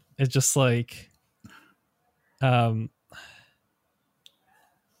like because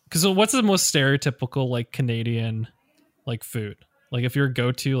what's the most stereotypical like Canadian like food? Like if your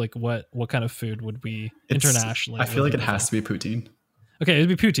go-to, like what kind of food would be internationally? I feel like it has to be poutine. Okay, it'd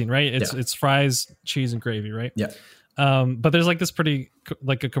be poutine, right? It's fries, cheese, and gravy, right? Yeah. But there's like this pretty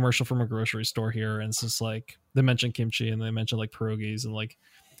like a commercial from a grocery store here, and it's just like they mention kimchi and they mention like pierogies, and like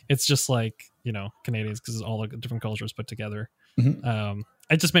it's just like, you know, Canadians because it's all like different cultures put together. Mm-hmm.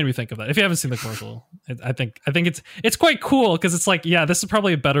 It just made me think of that. If you haven't seen the commercial, I think it's quite cool because it's like, yeah, this is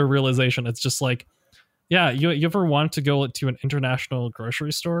probably a better realization. It's just like, yeah, you ever want to go to an international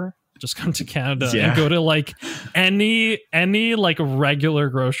grocery store? Just come to Canada and go to like any like regular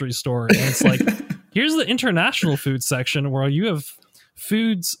grocery store, and it's like here's the international food section where you have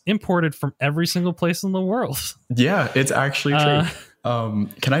foods imported from every single place in the world. Yeah, it's actually true.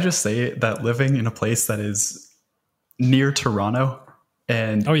 Can I just say that living in a place that is near Toronto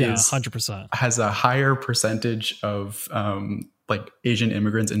and 100% has a higher percentage of like Asian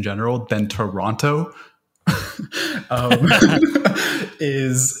immigrants in general than Toronto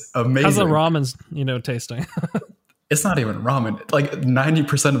is amazing. How's the ramen's, you know, tasting? It's not even ramen. Like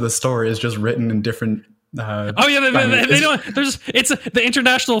 90% of the story is just written in different. They don't. It's the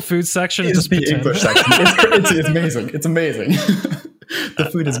international food section. It's the English section. It's amazing. It's amazing. The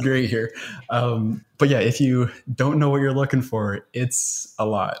food is great here. But yeah, if you don't know what you're looking for, it's a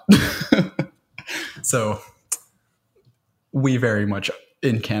lot. So we very much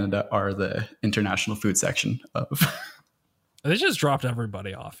in Canada are the international food section of. They just dropped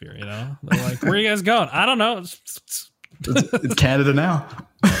everybody off here, you know? They're like, where are you guys going? I don't know. It's Canada now.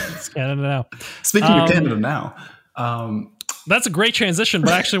 It's Canada now. Speaking of Canada now. That's a great transition,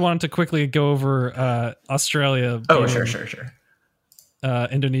 but I actually wanted to quickly go over Australia. Oh, sure.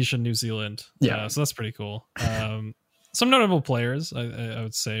 Indonesia, New Zealand. Yeah. So that's pretty cool. Some notable players, I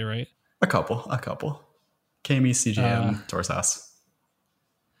would say, right? A couple. Kami, CGM, Torsas.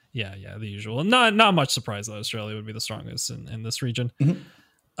 Yeah, the usual. Not much surprise that Australia would be the strongest in this region. Mm-hmm.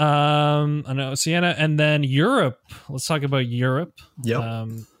 I know Oceania, and then Europe. Let's talk about Europe. Yep.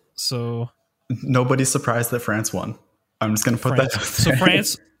 So nobody's surprised that France won. I'm just going to put that. So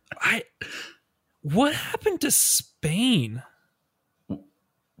France. What happened to Spain?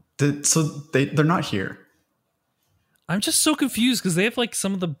 They're not here. I'm just so confused because they have like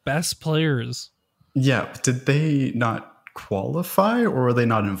some of the best players. Yeah, did they not qualify or were they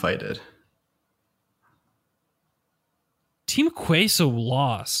not invited? Team Queso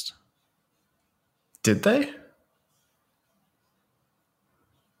lost. Did they?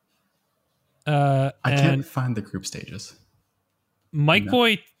 I can't find the group stages. Mike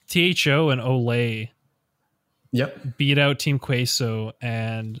Boy, THO, and Olay. Yep. Beat out Team Queso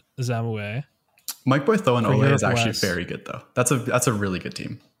and Zamue. Mike Boy, Tho, and Olay Europe is actually West. very good though. That's a really good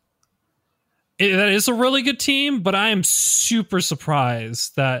team. That is a really good team, but I am super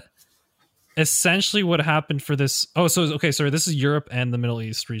surprised that essentially what happened for this. Oh, so okay, sorry. This is Europe and the Middle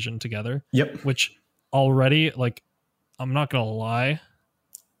East region together. Yep. Which already, like, I'm not gonna lie.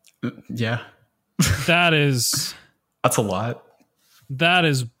 Yeah. That's a lot. That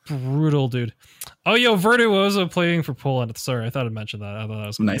is brutal, dude. Oh, yo, Virtuoso playing for Poland. Sorry, I thought I'd mention that. I thought that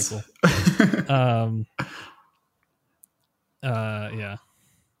was nice. Cool. Yeah.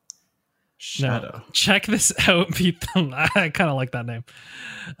 Shadow. No, check this out, Pete. I kind of like that name.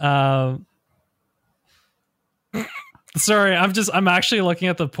 Sorry, I'm actually looking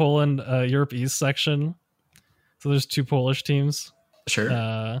at the Poland Europe East section. So there's two Polish teams.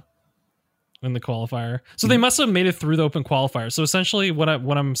 Sure. In the qualifier. So they must have made it through the open qualifier. So essentially what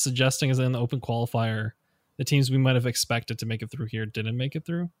I'm suggesting is that in the open qualifier, the teams we might have expected to make it through here didn't make it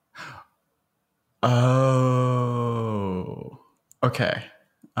through. Oh. Okay.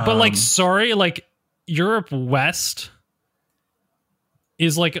 But like, sorry, like Europe West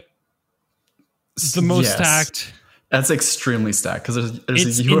is like the most stacked. That's extremely stacked because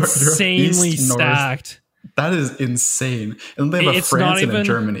there's it's insanely East, stacked. North. That is insane. And they have a France and a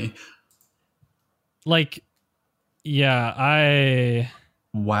Germany. Like, yeah,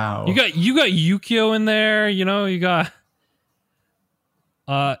 wow. You got Yukio in there, you know, you got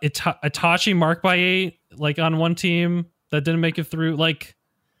Itachi Mark by 8 like on one team that didn't make it through. Like,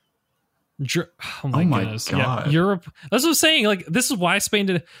 oh my goodness. God. Yeah, Europe. That's what I'm saying. Like, this is why Spain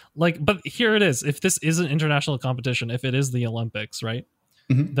did like, but here it is. If this isn't international competition, if it is the Olympics, right?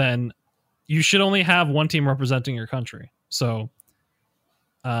 Mm-hmm. Then you should only have one team representing your country. So,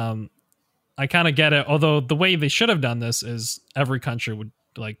 I kind of get it. Although the way they should have done this is every country would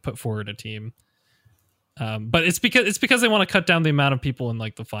like put forward a team. But it's because they want to cut down the amount of people in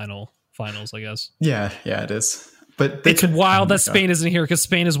like the finals, I guess. Yeah, it is. But it's wild that Spain isn't here because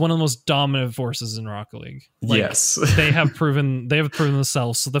Spain is one of the most dominant forces in Rocket League. Like, yes, they have proven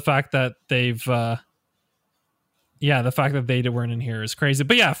themselves. So the fact that they've, the fact that they weren't in here is crazy.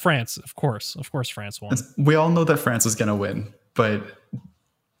 But yeah, France, of course, France won. We all know that France is going to win, but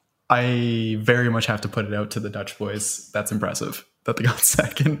I very much have to put it out to the Dutch boys. That's impressive that they got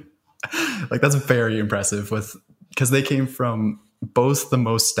second. Like that's very impressive because they came from both the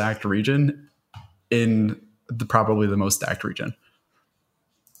most stacked region in probably the most stacked region.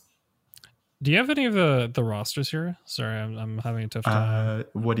 Do you have any of the rosters here? Sorry, I'm having a tough time.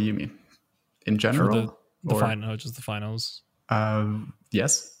 What do you mean? In general? Just the finals.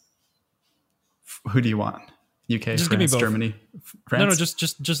 Yes. Who do you want? UK, just France, Germany, France? No,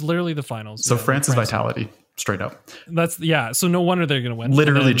 just literally the finals. So France is Vitality, straight up. So no wonder they're going to win.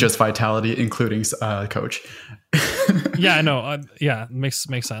 Literally just Vitality, including coach. Yeah, I know. Makes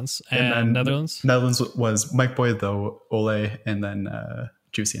sense. And Netherlands? Netherlands was Mike Boyd, though, Ole, and then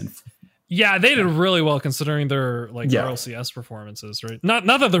Juicy and... Yeah, they did really well considering their RLCS performances, right? Not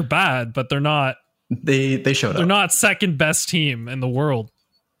that they're bad, but they're not... They showed up. They're not second best team in the world.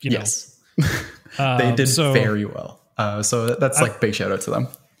 Yes. They did very well. So that's big shout out to them.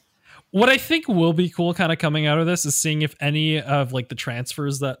 What I think will be cool kind of coming out of this is seeing if any of like the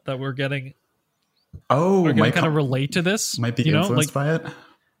transfers that we're getting are going to kind of relate to this. Might be influenced by it.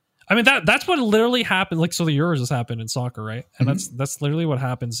 I mean, that's what literally happened. Like, so the Euros has happened in soccer, right? And that's literally what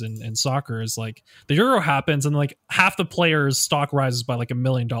happens in soccer is like the Euro happens and like half the players' stock rises by like $1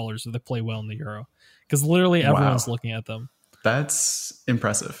 million if they play well in the Euro. Because literally everyone's looking at them. That's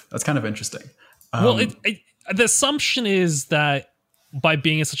impressive. That's kind of interesting. Well, the assumption is that by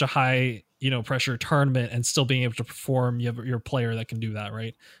being in such a high, pressure tournament and still being able to perform, you have your player that can do that,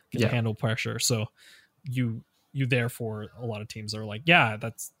 right? Can handle pressure. So you therefore a lot of teams are like,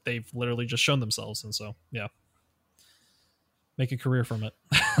 they've literally just shown themselves, and so make a career from it.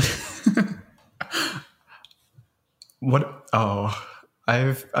 What? Oh,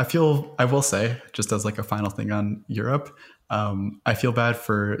 I will say, just as like a final thing on Europe, I feel bad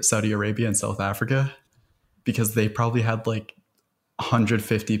for Saudi Arabia and South Africa because they probably had like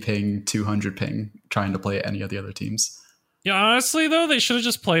 150 ping, 200 ping trying to play any of the other teams. Yeah, honestly though, they should have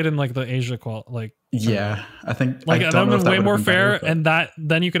just played in like the Asia Yeah, I think like that would have been way more fair, better, and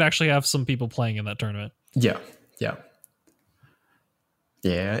then you could actually have some people playing in that tournament. Yeah.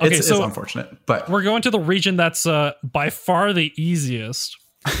 It's unfortunate, but we're going to the region that's by far the easiest.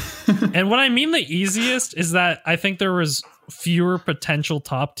 And what I mean the easiest is that I think there was fewer potential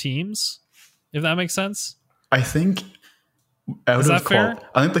top teams, if that makes sense. I think is that fair?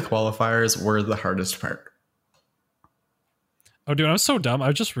 I think the qualifiers were the hardest part. Oh, dude, I'm so dumb.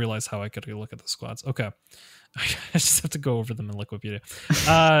 I just realized how I could look at the squads. Okay. I just have to go over them in Liquipedia.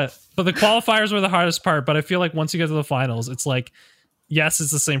 But the qualifiers were the hardest part, but I feel like once you get to the finals, it's like, yes,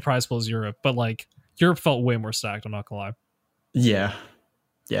 it's the same prize pool as Europe, but like Europe felt way more stacked, I'm not gonna lie. Yeah.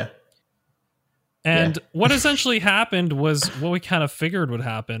 And what essentially happened was what we kind of figured would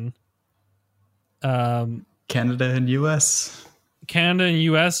happen. Canada and US,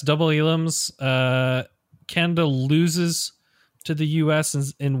 double elims. Canada loses to the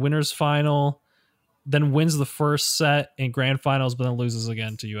US in winners final, then wins the first set in grand finals, but then loses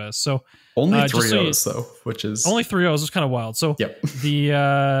again to US. So only 3-0s though, which is only 3-0s, which is kind of wild. So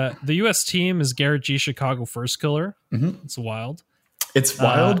the US team is Garrett G, Chicago First Killer. It's wild. It's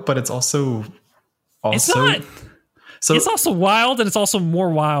wild, but it's also it's not. So it's also wild, and it's also more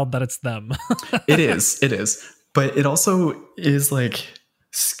wild that it's them. It is. But it also is like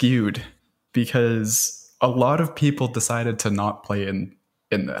skewed because a lot of people decided to not play in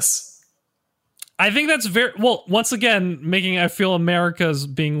this. I think that's very well. Once again, I feel America's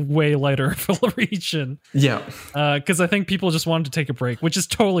being way lighter for the region. Yeah, because I think people just wanted to take a break, which is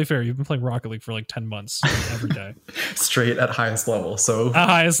totally fair. You've been playing Rocket League for like 10 months every day, straight at highest level. So at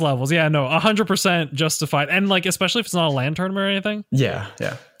highest levels, 100% justified, and like especially if it's not a LAN tournament or anything. Yeah.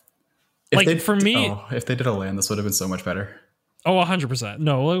 If they did a LAN, this would have been so much better. Oh, 100%.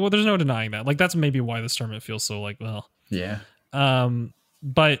 No, there's no denying that. Like that's maybe why this tournament feels so like Yeah.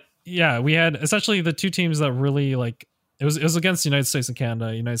 But. Yeah, we had essentially the two teams that really like it was against the United States and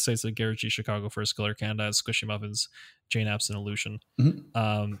Canada. United States at Garrett G, Chicago First Killer. Canada has Squishy Muffins, Jane Apps, and Illusion.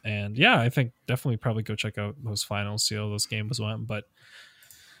 And I think definitely probably go check out those finals, see how those games went. But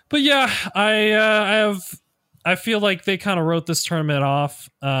I feel like they kind of wrote this tournament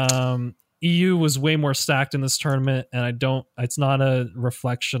off. EU was way more stacked in this tournament, and it's not a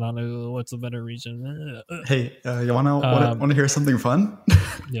reflection on what's the better region. Hey, you want to hear something fun?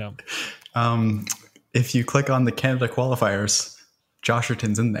 Yeah. If you click on the Canada qualifiers,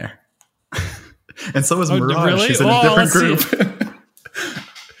 Josherton's in there. And so is Mirage. Really? She's in a different group.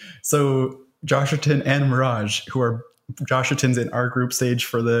 So Josherton and Mirage, who are Josherton's in our group stage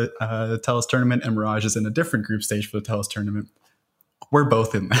for the TELUS tournament, and Mirage is in a different group stage for the TELUS tournament. We're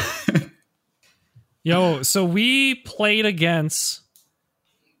both in there. Yo, so we played against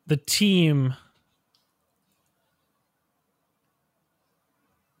the team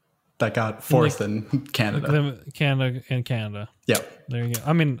that got fourth in Canada. Canada. Yeah. There you go.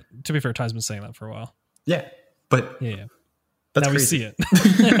 I mean, to be fair, Ty's been saying that for a while. Yeah. But yeah. That's now crazy. We see it.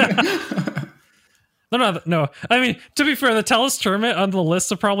 No. I mean, to be fair, the TELUS tournament on the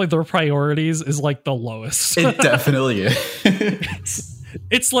list of probably their priorities is like the lowest. It definitely is.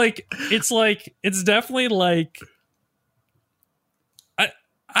 It's definitely like,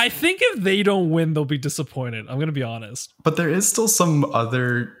 I think if they don't win, they'll be disappointed. I'm going to be honest. But there is still some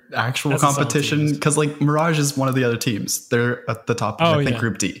other actual competition, because like Mirage is one of the other teams. They're at the top of, I think,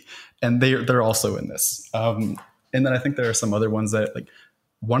 Group D, and they're also in this. And then I think there are some other ones that, like,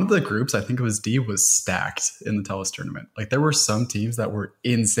 one of the groups, I think it was D, was stacked in the TELUS tournament. Like, there were some teams that were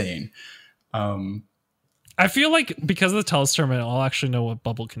insane. I feel like because of the TELUS tournament, I'll actually know what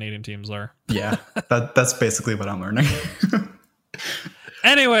bubble Canadian teams are. Yeah, that's basically what I'm learning.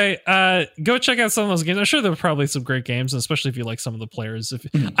 Anyway, go check out some of those games. I'm sure there are probably some great games, especially if you like some of the players.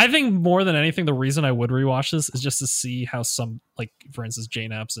 I think more than anything, the reason I would rewatch this is just to see how some, like, for instance,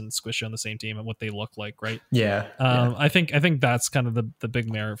 JNAPS and Squishy on the same team and what they look like, right? Yeah. I think that's kind of the big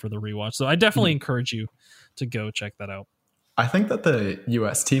merit for the rewatch. So I definitely encourage you to go check that out. I think that the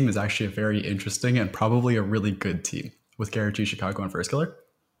US team is actually a very interesting and probably a really good team with Garrett G, Chicago, and First Killer.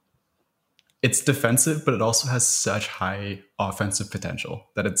 It's defensive, but it also has such high offensive potential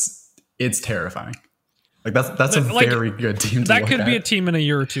that it's terrifying. Like that's a very good team. That could be a team in a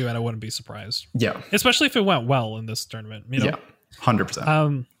year or two, and I wouldn't be surprised. Yeah, especially if it went well in this tournament. You know? Yeah,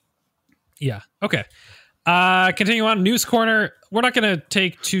 100%. Yeah. Okay. Continue on News Corner. We're not going to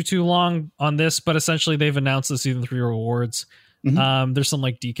take too long on this, but essentially they've announced the season 3 rewards. Mm-hmm. There's some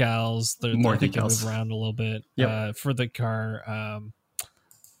like decals. More I think decals. They move around a little bit for the car.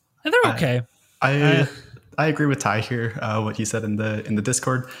 And they're okay. I agree with Ty here. What he said in the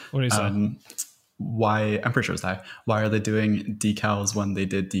Discord. What did he say? Why, I'm pretty sure it's Ty. Why are they doing decals when they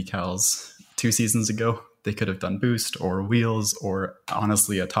did decals 2 seasons ago? They could have done boost or wheels or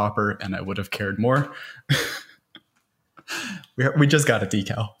honestly a topper, and I would have cared more. We just got a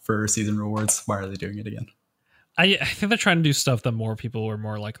decal for season rewards. Why are they doing it again? I think they're trying to do stuff that more people are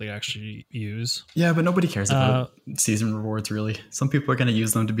more likely to actually use. Yeah, but nobody cares about season rewards, really. Some people are going to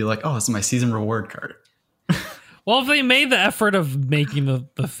use them to be like, oh, this is my season reward card. Well, if they made the effort of making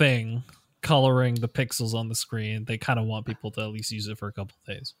the thing, coloring the pixels on the screen, they kind of want people to at least use it for a couple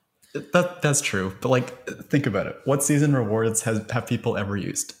of days. That's true. But like, think about it. What season rewards have people ever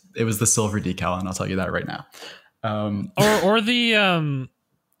used? It was the silver decal, and I'll tell you that right now. Or the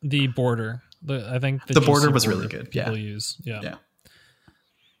border. I think the border was really good. People use. Yeah.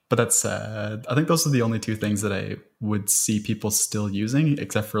 But that's I think those are the only 2 things that I would see people still using,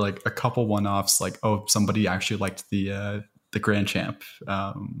 except for like a couple one-offs, like, oh, somebody actually liked the Grand Champ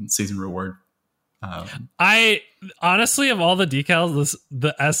season reward. I honestly, of all the decals,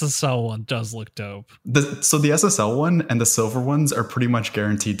 the SSL one does look dope. So the SSL one and the silver ones are pretty much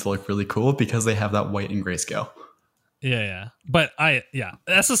guaranteed to look really cool because they have that white and grayscale. Yeah. But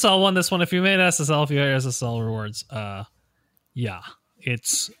SSL one, this one, if you made SSL, if you had SSL rewards,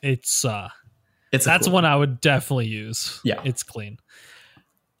 it's that's cool one I would definitely use. Yeah. It's clean.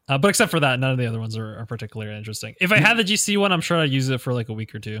 But except for that, none of the other ones are particularly interesting. If I had the GC one, I'm sure I'd use it for like a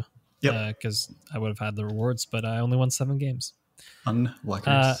week or 2. Yeah. Because I would have had the rewards, but I only won 7 games.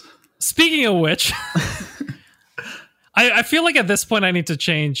 Unlucky. Speaking of which, I feel like at this point I need to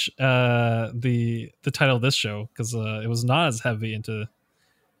change the title of this show, because it was not as heavy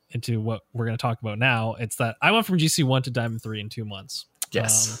into what we're going to talk about now. It's that I went from GC1 to Diamond 3 in 2 months.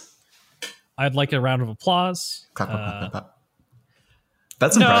 Yes. I'd like a round of applause. Clap, clap, clap.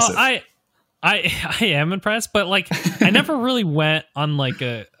 That's impressive. I am impressed, but like I never really went on like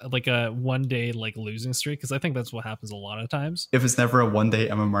a one day like losing streak, because I think that's what happens a lot of times. It was never a one day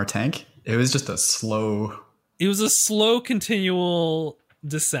MMR tank. It was just a slow. It was a slow, continual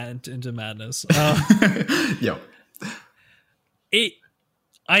descent into madness. Yep.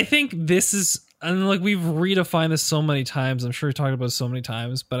 I think this is, and like we've redefined this so many times. I'm sure we talked about it so many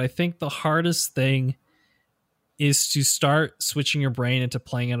times, but I think the hardest thing is to start switching your brain into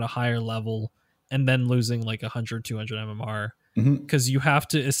playing at a higher level and then losing like 100, 200 MMR. Because you have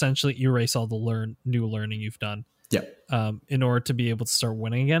to essentially erase all the new learning you've done. In order to be able to start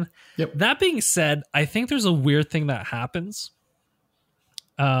winning again. That being said, I think there's a weird thing that happens.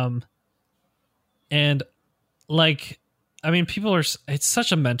 And like, I mean, it's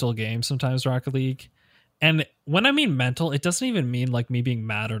such a mental game sometimes, Rocket League. And when I mean mental, it doesn't even mean like me being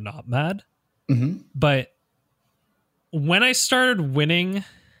mad or not mad. But when I started winning,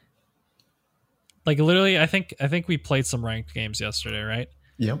 like literally, I think we played some ranked games yesterday, right?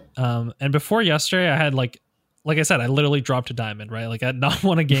 And before yesterday, I had like I said, I literally dropped to diamond, right? Like I had not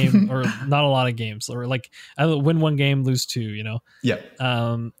won a game or not a lot of games, or like I win one game, lose two, you know?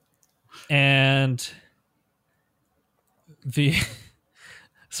 And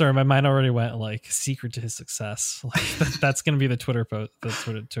sorry, my mind already went like secret to his success. Like that's going to be the Twitter post,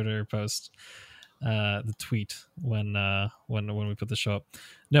 the tweet when we put the show up.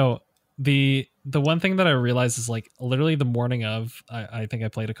 No, the one thing that I realized is like literally the morning of, I think I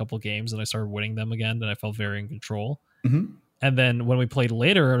played a couple games and I started winning them again, and I felt very in control. And then when we played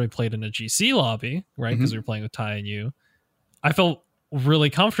later, we played in a GC lobby, right? Because we were playing with Ty and you. I felt really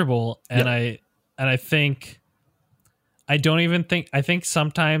comfortable, and I think I think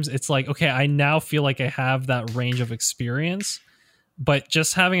sometimes it's like, okay, I now feel like I have that range of experience, but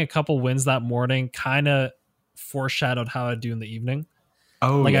just having a couple wins that morning kind of foreshadowed how I'd do in the evening.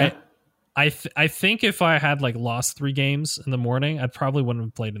 I think if I had like lost 3 games in the morning, I probably wouldn't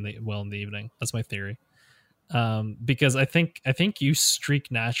have played in the evening. That's my theory. Because I think you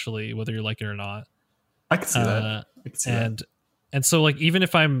streak naturally, whether you like it or not. I can see that. And so like, even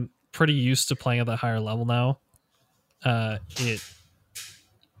if I'm pretty used to playing at that higher level now,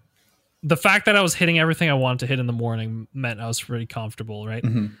 the fact that I was hitting everything I wanted to hit in the morning meant I was pretty comfortable, right?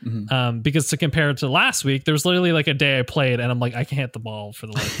 Because to compare it to last week, there was literally like a day I played and I'm like, I can't hit the ball for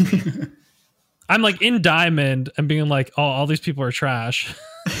the life of me. I'm like in diamond and being like, oh, all these people are trash.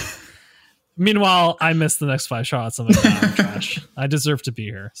 Meanwhile, I missed the next 5 shots. I'm like, nah, I'm trash. I deserve to be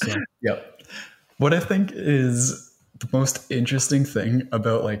here. So what I think is the most interesting thing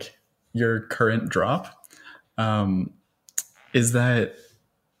about like your current drop is that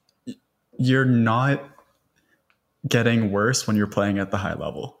you're not getting worse when you're playing at the high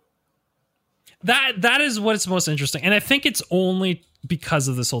level. That is what's most interesting. And I think it's only because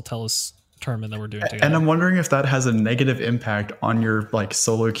of this whole Tellus tournament that we're doing together. And I'm wondering if that has a negative impact on your like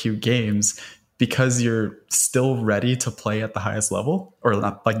solo queue games, because you're still ready to play at the highest level, or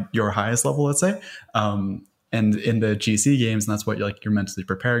not like your highest level, let's say. And in the GC games, and that's what you're mentally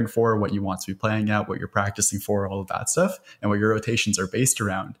preparing for, what you want to be playing at, what you're practicing for, all of that stuff, and what your rotations are based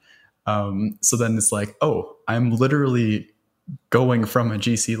around. So then it's like, oh, I'm literally going from a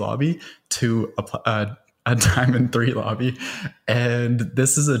GC lobby to a Diamond 3 lobby, and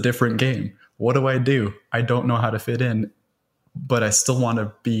this is a different game. What do? I don't know how to fit in, but I still want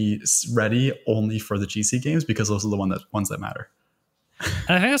to be ready only for the GC games, because those are the ones that matter.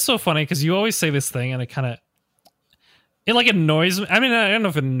 And I think it's so funny because you always say this thing, and it like annoys me. I mean, I don't know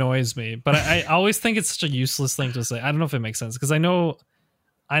if it annoys me, but I always think it's such a useless thing to say. I don't know if it makes sense, because I know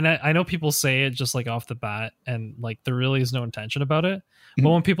people say it just like off the bat, and like there really is no intention about it. But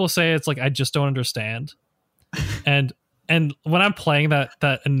when people say it, it's like, I just don't understand. And when I'm playing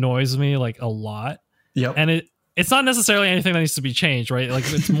that annoys me like a lot. And it's not necessarily anything that needs to be changed, right? Like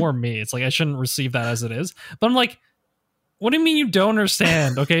it's more me. It's like I shouldn't receive that as it is. But I'm like, what do you mean you don't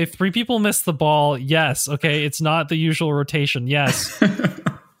understand? Okay, 3 people missed the ball. Yes. Okay, it's not the usual rotation. Yes.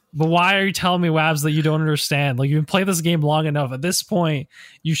 But why are you telling me, Wabs, that you don't understand? Like, you've been playing this game long enough. At this point,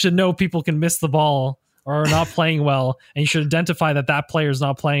 you should know people can miss the ball or are not playing well, and you should identify that player is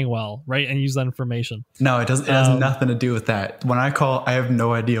not playing well, right? And use that information. No, it doesn't. It has nothing to do with that. When I call, I have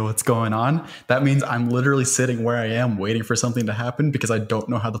no idea what's going on. That means I'm literally sitting where I am waiting for something to happen, because I don't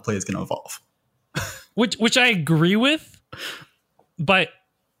know how the play is going to evolve. Which I agree with, but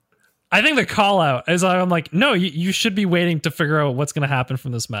I think the call out is, I'm like, no, you should be waiting to figure out what's going to happen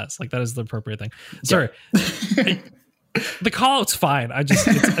from this mess. Like, that is the appropriate thing. Sorry. The call out's fine.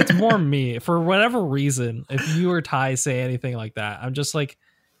 It's more me. For whatever reason, if you or Ty say anything like that, I'm just like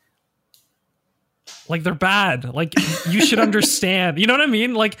they're bad. Like, you should understand. You know what I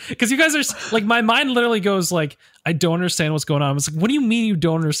mean? Like, because you guys are like, my mind literally goes like, I don't understand what's going on. I was like, what do you mean you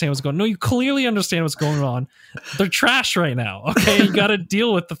don't understand what's going on? No, you clearly understand what's going on. They're trash right now. Okay, you got to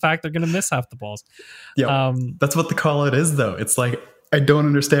deal with the fact they're going to miss half the balls. Yeah, that's what the call out is, though. It's like, I don't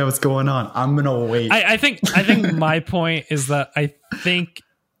understand what's going on. I'm gonna wait. I think my point is that I think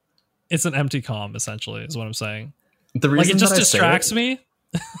it's an empty comm, essentially, is what I'm saying. The reason like, it just distracts me.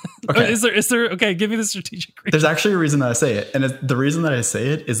 Okay. Is there okay, give me the strategic reason. There's actually a reason that I say it. And the reason that I say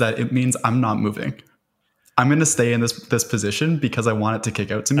it is that it means I'm not moving. I'm going to stay in this position because I want it to kick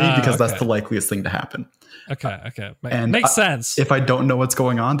out to me because that's the likeliest thing to happen. Okay. And makes sense. If I don't know what's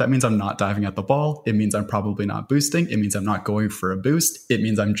going on, that means I'm not diving at the ball. It means I'm probably not boosting. It means I'm not going for a boost. It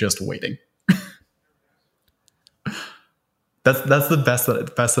means I'm just waiting. That's the best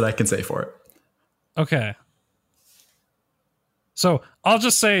that I can say for it. Okay. So I'll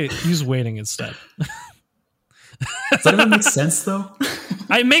just say use waiting instead. Does that even make sense though?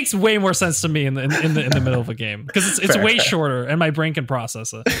 It makes way more sense to me in the middle of a game because it's way shorter and my brain can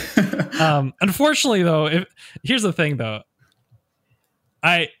process it. Unfortunately, though, here's the thing, though.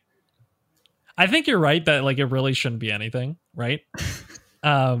 I think you're right that like it really shouldn't be anything, right?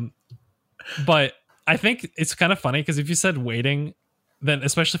 But I think it's kind of funny because if you said waiting, then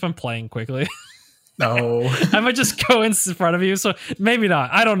especially if I'm playing quickly. No. I might just go in front of you. So maybe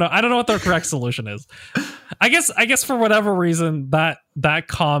not. I don't know. I don't know what the correct solution is. I guess for whatever reason that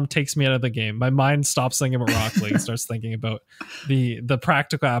comm takes me out of the game. My mind stops thinking about Rocket League and starts thinking about the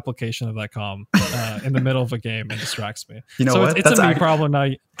practical application of that comm in the middle of a game and distracts me. You know so what? It's a me problem now.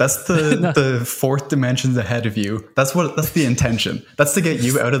 That's the fourth dimensions ahead of you. That's the intention. That's to get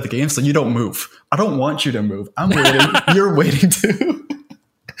you out of the game so you don't move. I don't want you to move. I'm waiting. You're waiting to.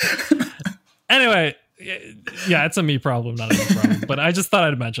 Anyway, yeah, it's a me problem, not a me problem. But I just thought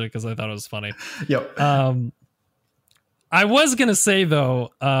I'd mention it because I thought it was funny. Yep. I was gonna say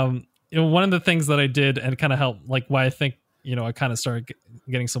though, one of the things that I did and kind of helped, like why I think I kind of started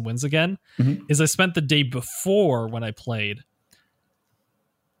getting some wins again, is I spent the day before when I played.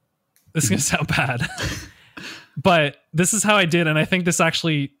 This is gonna sound bad, but this is how I did, and I think this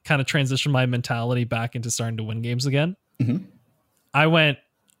actually kind of transitioned my mentality back into starting to win games again. Mm-hmm. I went,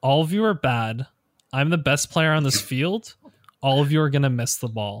 all of you are bad. I'm the best player on this field. All of you are going to miss the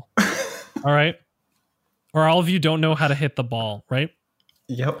ball. All right. Or all of you don't know how to hit the ball. Right.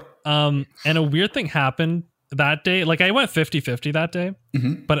 Yep. And a weird thing happened that day. Like I went 50-50 that day,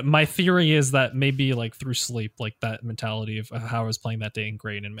 but my theory is that maybe like through sleep, like that mentality of how I was playing that day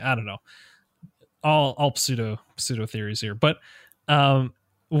ingrained in me. I don't know. All pseudo theories here, but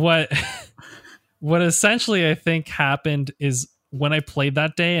what essentially I think happened is when I played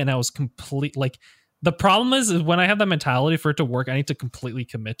that day and I was complete, like the problem is when I have that mentality for it to work, I need to completely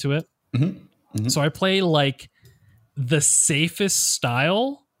commit to it. So I play like the safest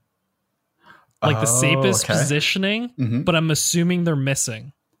style, like the safest positioning, but I'm assuming they're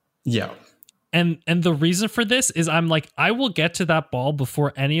missing. Yeah. And the reason for this is I'm like, I will get to that ball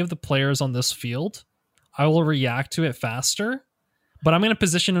before any of the players on this field. I will react to it faster. But I'm going to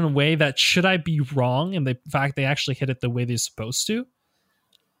position in a way that should I be wrong, and in fact they actually hit it the way they're supposed to,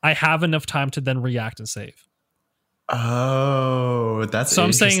 I have enough time to then react and save. Oh, that's so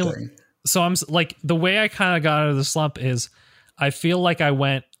interesting. I'm saying. So I'm like the way I kind of got out of the slump is I feel like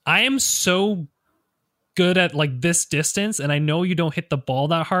I am so good at like this distance, and I know you don't hit the ball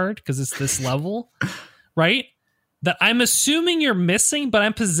that hard because it's this level, right? That I'm assuming you're missing, but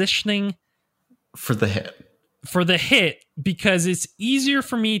I'm positioning for the hit. Because it's easier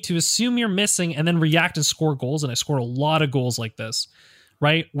for me to assume you're missing and then react and score goals. And I scored a lot of goals like this,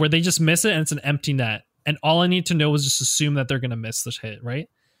 right? Where they just miss it and it's an empty net. And all I need to know is just assume that they're going to miss this hit, right?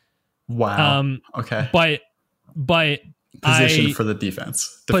 Wow. Okay. But positioned for the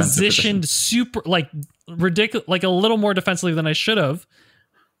defense. Positioned super, like ridiculous, like a little more defensively than I should have.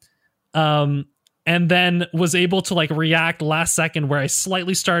 And then was able to like react last second where I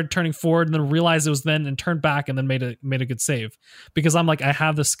slightly started turning forward and then realized it was then and turned back and then made a good save because I'm like, I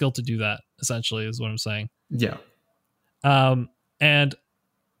have the skill to do that essentially is what I'm saying. Yeah. And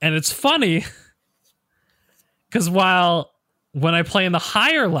it's funny because when I play in the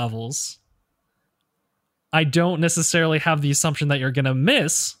higher levels, I don't necessarily have the assumption that you're going to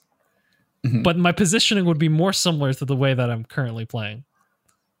miss, but my positioning would be more similar to the way that I'm currently playing.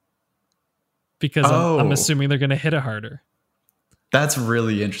 Because I'm assuming they're going to hit it harder. That's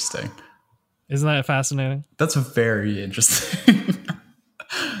really interesting. Isn't that fascinating? That's very interesting.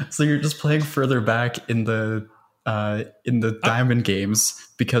 So you're just playing further back in the diamond games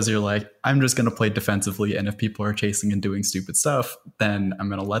because you're like, I'm just going to play defensively, and if people are chasing and doing stupid stuff, then I'm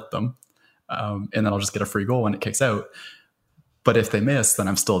going to let them, and then I'll just get a free goal when it kicks out. But if they miss, then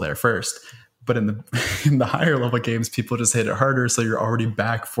I'm still there first. But in the higher level games, people just hit it harder, so you're already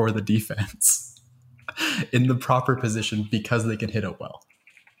back for the defense in the proper position because they can hit it well.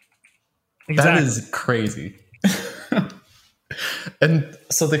 Exactly. That is crazy. And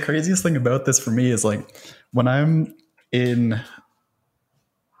so the craziest thing about this for me is like when I'm in,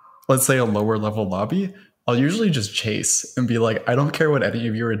 let's say, a lower level lobby, I'll usually just chase and be like, I don't care what any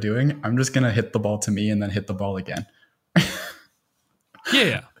of you are doing. I'm just going to hit the ball to me and then hit the ball again.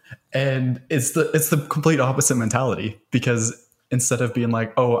 Yeah. And it's the complete opposite mentality, because instead of being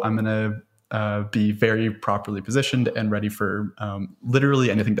like, oh, I'm going to be very properly positioned and ready for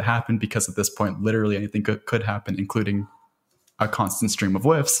literally anything to happen, because at this point, literally anything could happen, including a constant stream of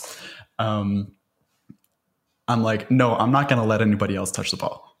whiffs. I'm like, no, I'm not going to let anybody else touch the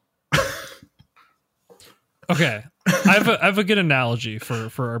ball. Okay. I have a good analogy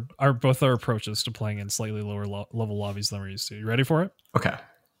for our both our approaches to playing in slightly lower level lobbies than we're used to. You ready for it? Okay.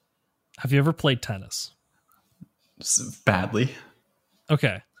 Have you ever played tennis? Badly.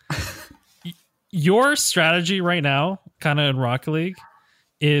 Okay. Your strategy right now, kind of in Rocket League,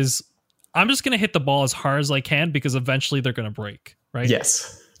 is I'm just going to hit the ball as hard as I can because eventually they're going to break, right?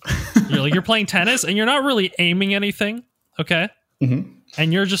 Yes. You're playing tennis and you're not really aiming anything, okay? Mm-hmm.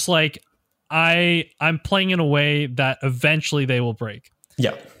 And you're just like, I'm playing in a way that eventually they will break.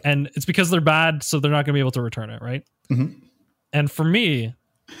 Yeah. And it's because they're bad, so they're not going to be able to return it, right? Mm-hmm. And for me,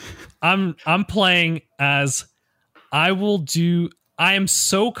 I'm playing as I am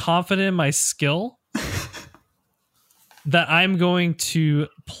so confident in my skill that I'm going to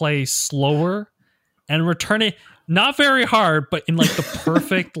play slower and return it not very hard, but in like the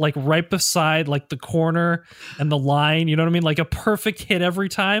perfect, like right beside like the corner and the line, you know what I mean? Like a perfect hit every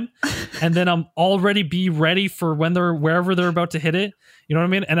time. And then I'm already be ready for wherever they're about to hit it. You know what I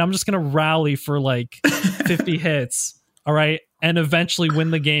mean? And I'm just going to rally for like 50 hits. All right. And eventually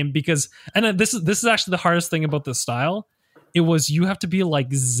win the game and this is actually the hardest thing about this style. It was, you have to be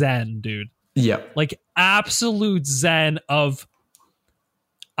like Zen, dude. Yeah. Like absolute Zen of,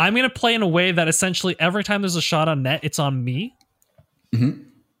 I'm going to play in a way that essentially every time there's a shot on net, it's on me. Mm-hmm.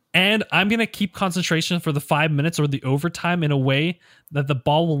 And I'm going to keep concentration for the 5 minutes or the overtime in a way that the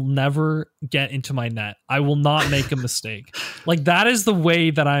ball will never get into my net. I will not make a mistake. Like that is the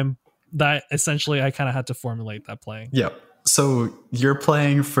way that essentially I kind of had to formulate that playing. Yeah. So you're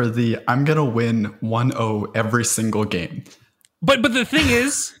playing for I'm going to win 1-0 every single game. But the thing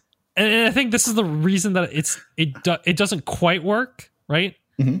is, and I think this is the reason that it doesn't quite work, right?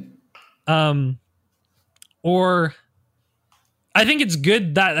 Mm-hmm. Or I think it's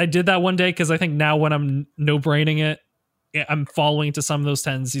good that I did that one day, because I think now when I'm no-braining it, I'm following to some of those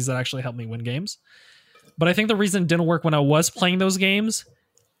tendencies that actually help me win games. But I think the reason it didn't work when I was playing those games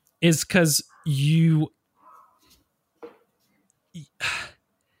is because you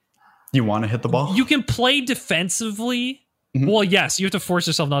want to hit the ball? You can play defensively. Mm-hmm. Well, yes, you have to force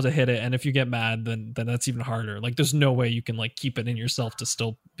yourself not to hit it, and if you get mad, then that's even harder. Like, there's no way you can like keep it in yourself to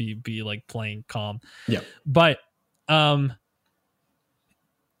still be like playing calm. Yeah, but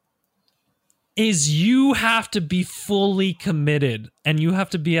is you have to be fully committed, and you have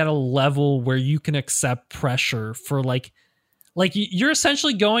to be at a level where you can accept pressure for like you're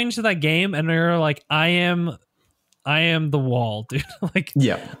essentially going to that game, and you're like, I am the wall, dude. Like,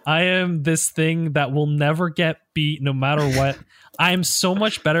 yeah, I am this thing that will never get beat no matter what. I am so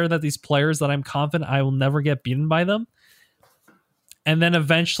much better than these players that I'm confident I will never get beaten by them. And then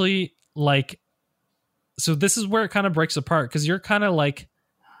eventually, like, so this is where it kind of breaks apart, because you're kind of like,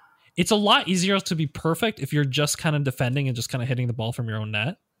 it's a lot easier to be perfect if you're just kind of defending and just kind of hitting the ball from your own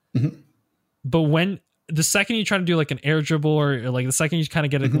net. Mm-hmm. But when the second you try to do like an air dribble, or like the second you kind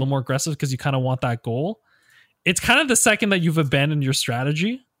of get a little more aggressive because you kind of want that goal, it's kind of the second that you've abandoned your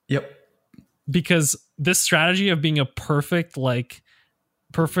strategy. Yep. Because this strategy of being a perfect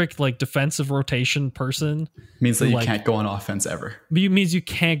defensive rotation person means that you can't go on offense ever. Means you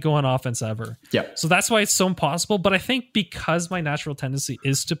can't go on offense ever. Yeah. So that's why it's so impossible. But I think because my natural tendency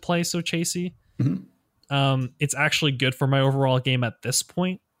is to play so chasey, it's actually good for my overall game at this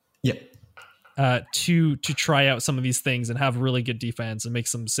point. Yeah. To try out some of these things and have really good defense and make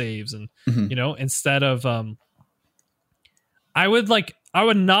some saves, and you know, instead of I would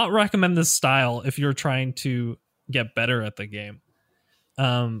not recommend this style if you're trying to get better at the game.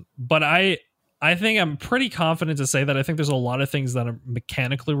 But I think I'm pretty confident to say that I think there's a lot of things that are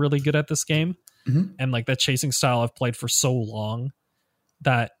mechanically really good at this game, and like that chasing style I've played for so long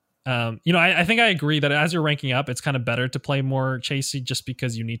that you know, I think I agree that as you're ranking up, it's kind of better to play more chasey, just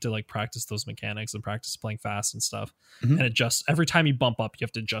because you need to like practice those mechanics and practice playing fast and stuff, and adjust every time you bump up. You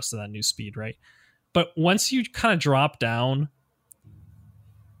have to adjust to that new speed, right? But once you kind of drop down,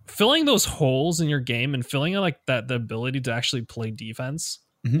 filling those holes in your game and filling like that, the ability to actually play defense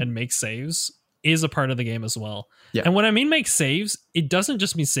and make saves is a part of the game as well. Yeah. And when I mean make saves, it doesn't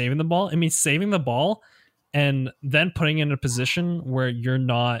just mean saving the ball. It means saving the ball and then putting it in a position where you're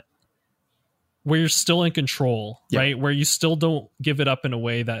still in control, right? Where you still don't give it up in a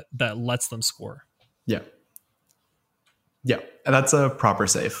way that lets them score. Yeah. Yeah, that's a proper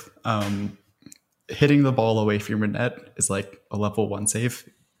save. Hitting the ball away from your net is like a level 1 save.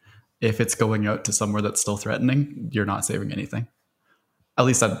 If it's going out to somewhere that's still threatening, you're not saving anything. At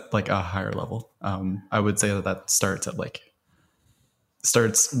least at like a higher level. I would say that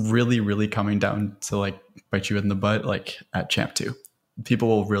starts really, really coming down to like bite you in the butt, like at Champ 2. People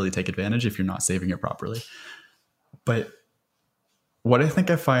will really take advantage if you're not saving it properly. But what I think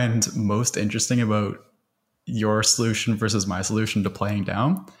I find most interesting about your solution versus my solution to playing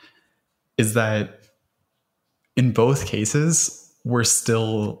down is that in both cases, we're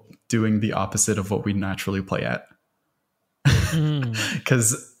still doing the opposite of what we naturally play at.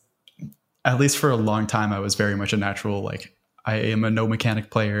 Because at least for a long time, I was very much a natural, like, I am a no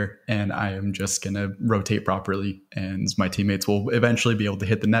mechanic player and I am just going to rotate properly and my teammates will eventually be able to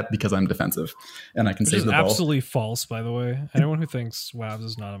hit the net because I'm defensive and I can save the ball. Absolutely false, by the way. Anyone who thinks Wabs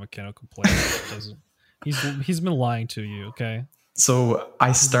is not a mechanical player doesn't. He's been lying to you, okay? So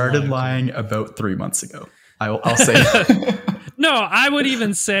I started lying about 3 months ago. I'll say. No, I would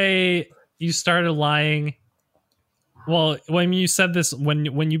even say you started lying. Well, when you said this,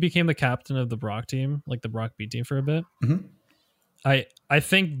 when you became the captain of the Brock team, like the Brock B team for a bit, I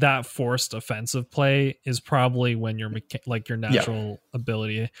think that forced offensive play is probably when your your natural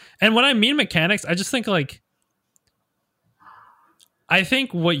ability. And when I mean mechanics, I just think like, I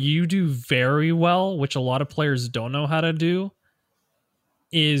think what you do very well, which a lot of players don't know how to do,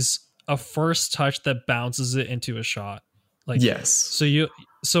 is a first touch that bounces it into a shot. Like, yes.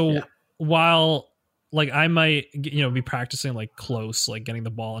 So while like I might, be practicing like close, like getting the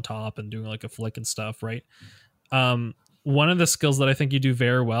ball on top and doing like a flick and stuff, right? One of the skills that I think you do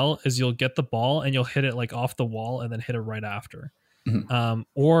very well is you'll get the ball and you'll hit it like off the wall and then hit it right after.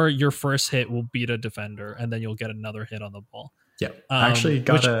 Or your first hit will beat a defender and then you'll get another hit on the ball. Yeah, I actually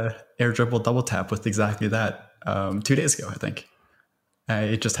got a air dribble double tap with exactly that 2 days ago, I think.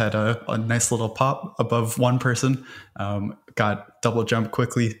 It just had a nice little pop above one person, got double jump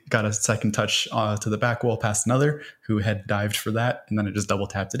quickly, got a second touch to the back wall past another who had dived for that, and then it just double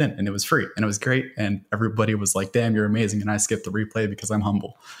tapped it in, and it was free, and it was great, and everybody was like, damn, you're amazing, and I skipped the replay because I'm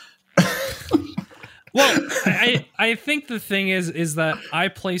humble. Well, I think the thing is that I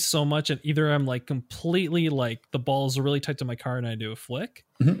play so much and either I'm like completely like the ball's really tight to my car and I do a flick,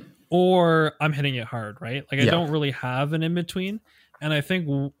 or I'm hitting it hard, right? Like I don't really have an in-between. And I think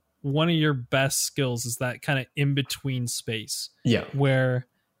one of your best skills is that kind of in-between space. Yeah. Where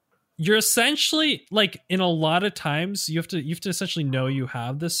you're essentially like in a lot of times you have to essentially know you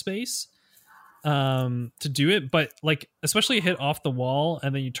have this space to do it. But like, especially hit off the wall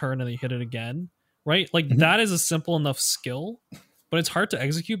and then you turn and then you hit it again. Right? Like that is a simple enough skill, but it's hard to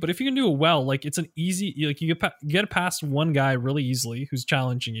execute. But if you can do it well, like it's an easy, like you get past one guy really easily who's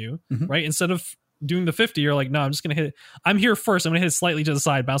challenging you, right? Instead of doing the 50, you're like, no, I'm just going to hit it. I'm here first. I'm going to hit it slightly to the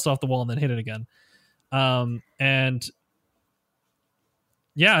side, bounce off the wall and then hit it again. And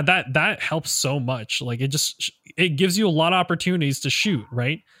yeah, that helps so much. Like it gives you a lot of opportunities to shoot,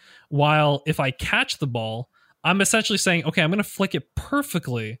 right? While if I catch the ball, I'm essentially saying, okay, I'm going to flick it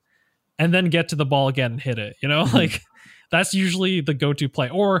perfectly and then get to the ball again and hit it, like that's usually the go-to play.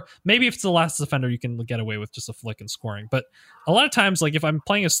 Or maybe if it's the last defender, you can get away with just a flick and scoring. But a lot of times, like if I'm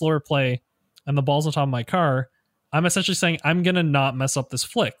playing a slower play and the ball's on top of my car, I'm essentially saying I'm going to not mess up this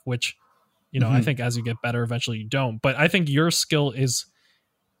flick, which, I think as you get better, eventually you don't. But I think your skill is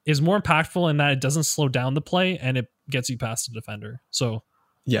more impactful in that it doesn't slow down the play and it gets you past the defender. So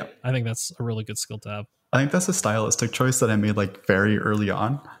yeah, I think that's a really good skill to have. I think that's a stylistic choice that I made like very early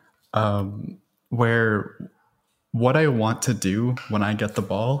on. Where what I want to do when I get the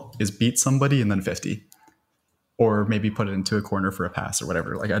ball is beat somebody and then 50, or maybe put it into a corner for a pass or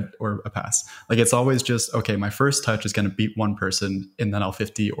whatever, or a pass. Like it's always just, okay, my first touch is going to beat one person and then I'll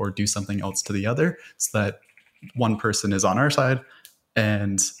 50 or do something else to the other so that one person is on our side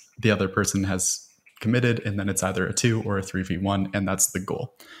and the other person has committed, and then it's either a 2 or a 3v1, and that's the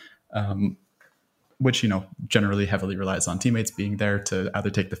goal. Which, generally heavily relies on teammates being there to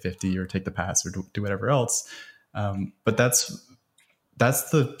either take the 50 or take the pass or do whatever else. But that's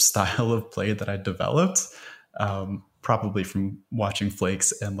the style of play that I developed, probably from watching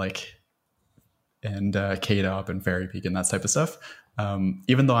Flakes and K-Dop and Fairy Peak and that type of stuff.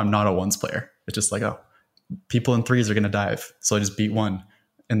 Even though I'm not a ones player, it's just like, oh, people in threes are going to dive. So I just beat one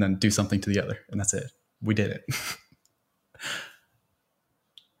and then do something to the other. And that's it. We did it.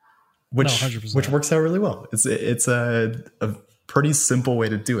 Which works out really well. It's a pretty simple way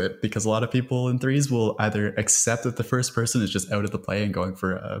to do it because a lot of people in threes will either accept that the first person is just out of the play and going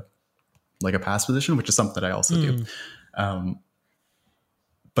for a pass position, which is something that I also do.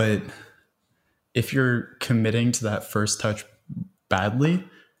 But if you're committing to that first touch badly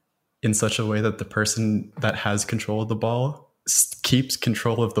in such a way that the person that has control of the ball keeps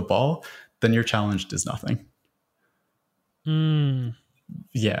control of the ball, then your challenge does nothing.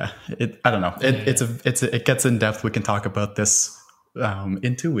 Yeah, I don't know. It gets in depth. We can talk about this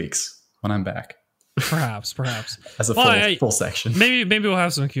in 2 weeks when I'm back. Perhaps As a full section. Maybe we'll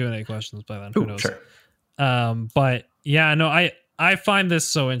have some Q&A questions by then. Who knows? Sure. But yeah, no, I find this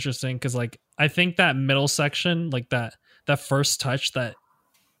so interesting because like I think that middle section, like that first touch, that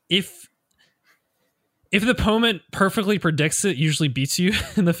if the opponent perfectly predicts it, usually beats you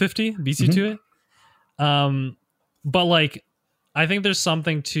in the 50, beats you to it. But like I think there's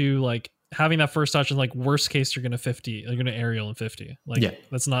something to like having that first touch, and like worst case you're gonna aerial in 50. Like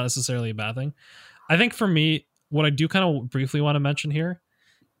that's not necessarily a bad thing. I think for me, what I do kind of briefly want to mention here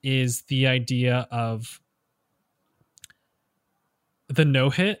is the idea of the no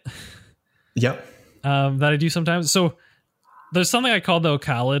hit. Yep. That I do sometimes. So there's something I call the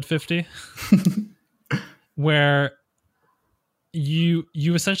Khaled 50 where you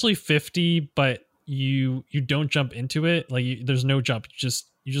essentially 50, but you don't jump into it. Like there's no jump.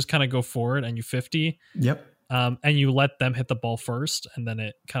 You just kind of go forward and you 50. Yep. And you let them hit the ball first, and then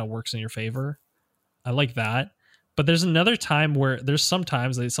it kind of works in your favor. I like that. But there's another time where there's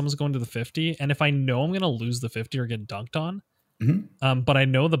sometimes that someone's going to the 50, and if I know I'm going to lose the 50 or get dunked on, but I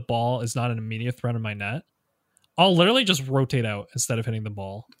know the ball is not an immediate threat in my net, I'll literally just rotate out instead of hitting the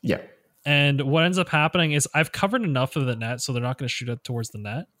ball. Yeah. And what ends up happening is I've covered enough of the net so they're not going to shoot it towards the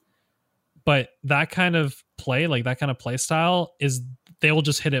net. But that kind of play, like that kind of play style, is they will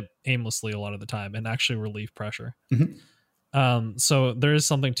just hit it aimlessly a lot of the time and actually relieve pressure. So there is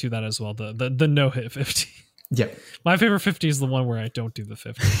something to that as well. The no hit 50. Yeah. My favorite 50 is the one where I don't do the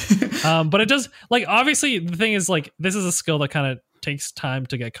 50. But it does, like, obviously the thing is like, this is a skill that kind of takes time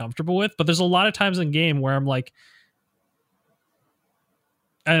to get comfortable with, but there's a lot of times in game where I'm like,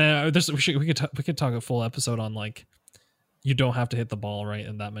 and we could talk a full episode on like, you don't have to hit the ball, right?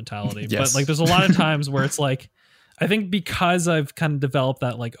 In that mentality. Yes. But like, there's a lot of times where it's like, I think because I've kind of developed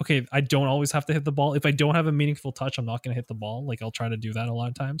that, like, okay, I don't always have to hit the ball. If I don't have a meaningful touch, I'm not going to hit the ball. Like I'll try to do that a lot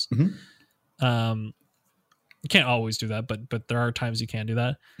of times. You can't always do that, but there are times you can do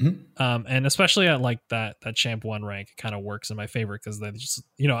that. And especially at like that champ 1 rank, it kind of works in my favor because they just,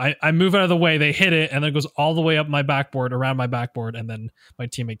 I move out of the way, they hit it, and then it goes all the way up my backboard, around my backboard, and then my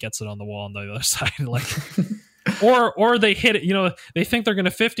teammate gets it on the wall on the other side. Like, or they hit it, they think they're going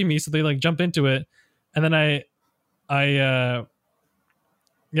to 50 me, so they like jump into it, and then I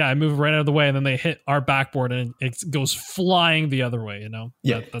move right out of the way, and then they hit our backboard and it goes flying the other way,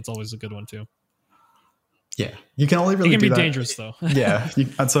 Yeah. That's always a good one too. Yeah, you can only really it can do be that. dangerous though. Yeah,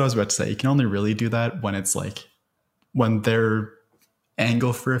 that's what I was about to say. You can only really do that when it's like when their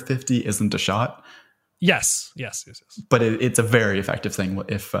angle for a 50 isn't a shot. Yes. But it's a very effective thing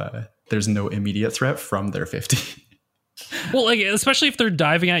if there's no immediate threat from their 50. Well, like especially if they're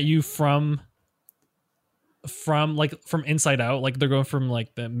diving at you from inside out, like they're going from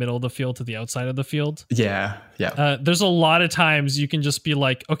like the middle of the field to the outside of the field. Yeah. There's a lot of times you can just be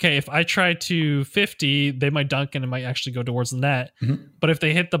like, okay, if I try to 50, they might dunk and it might actually go towards the net. But if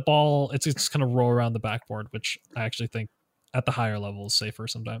they hit the ball, it's just going to roll around the backboard, which I actually think at the higher level is safer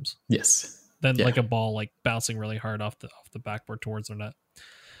sometimes. Yes. Than like a ball like bouncing really hard off the backboard towards their net.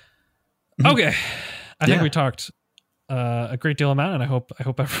 Okay, I think we talked a great deal amount, and I hope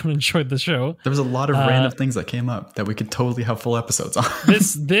everyone enjoyed the show. There was a lot of random things that came up that we could totally have full episodes on.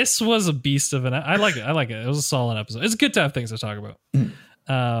 This was a beast of an. I like it. It was a solid episode. It's good to have things to talk about.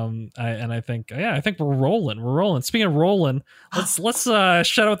 I think we're rolling. Speaking of rolling, let's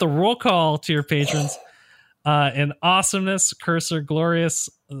shout out the roll call to your patrons. In Awesomeness, Cursor, Glorious,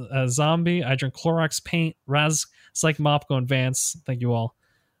 Zombie, I Drink Clorox, Paint, Raz, Psych, Mopco, and Vance. Thank you all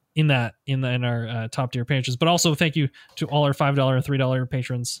in our top tier patrons, but also thank you to all our $5 and $3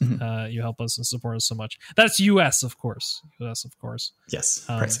 patrons. You help us and support us so much. That's US, of course. Yes,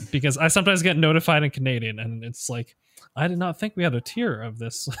 because I sometimes get notified in Canadian, and it's like, I did not think we had a tier of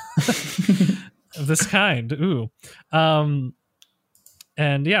this of this kind. Ooh, and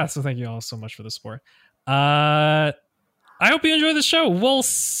yeah, so thank you all so much for the support. I hope you enjoy the show.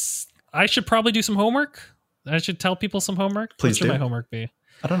 I should probably do some homework. I should tell people some homework. Please what should do. my homework be?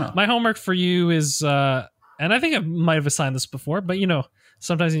 I don't know. My homework for you is, and I think I might have assigned this before, but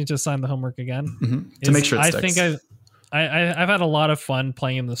sometimes you need to assign the homework again to make sure it sticks. I think I've had a lot of fun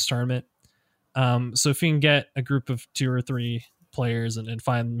playing in this tournament. So if you can get a group of 2 or 3 players and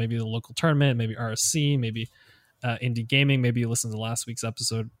find maybe the local tournament, maybe RSC, maybe indie gaming, maybe you listen to last week's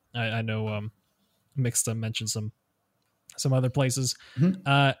episode. I know Mixta mentioned some some other places,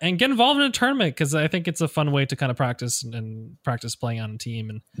 and get involved in a tournament, because I think it's a fun way to kind of practice and practice playing on a team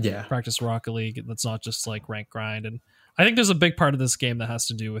and practice Rocket League. That's not just like rank grind. And I think there's a big part of this game that has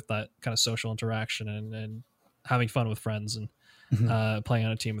to do with that kind of social interaction and having fun with friends and playing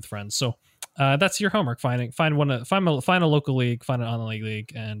on a team with friends. So that's your homework. Find a local league, find an online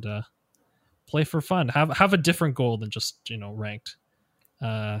league, and play for fun. Have a different goal than just ranked.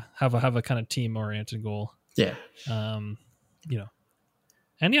 Have a kind of team oriented goal. Yeah. And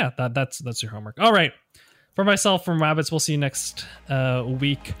yeah, that's your homework. All right. For myself, from Rabbits, we'll see you next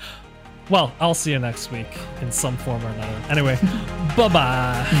week. Well, I'll see you next week in some form or another. Anyway,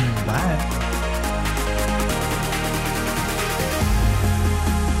 bye-bye. Bye.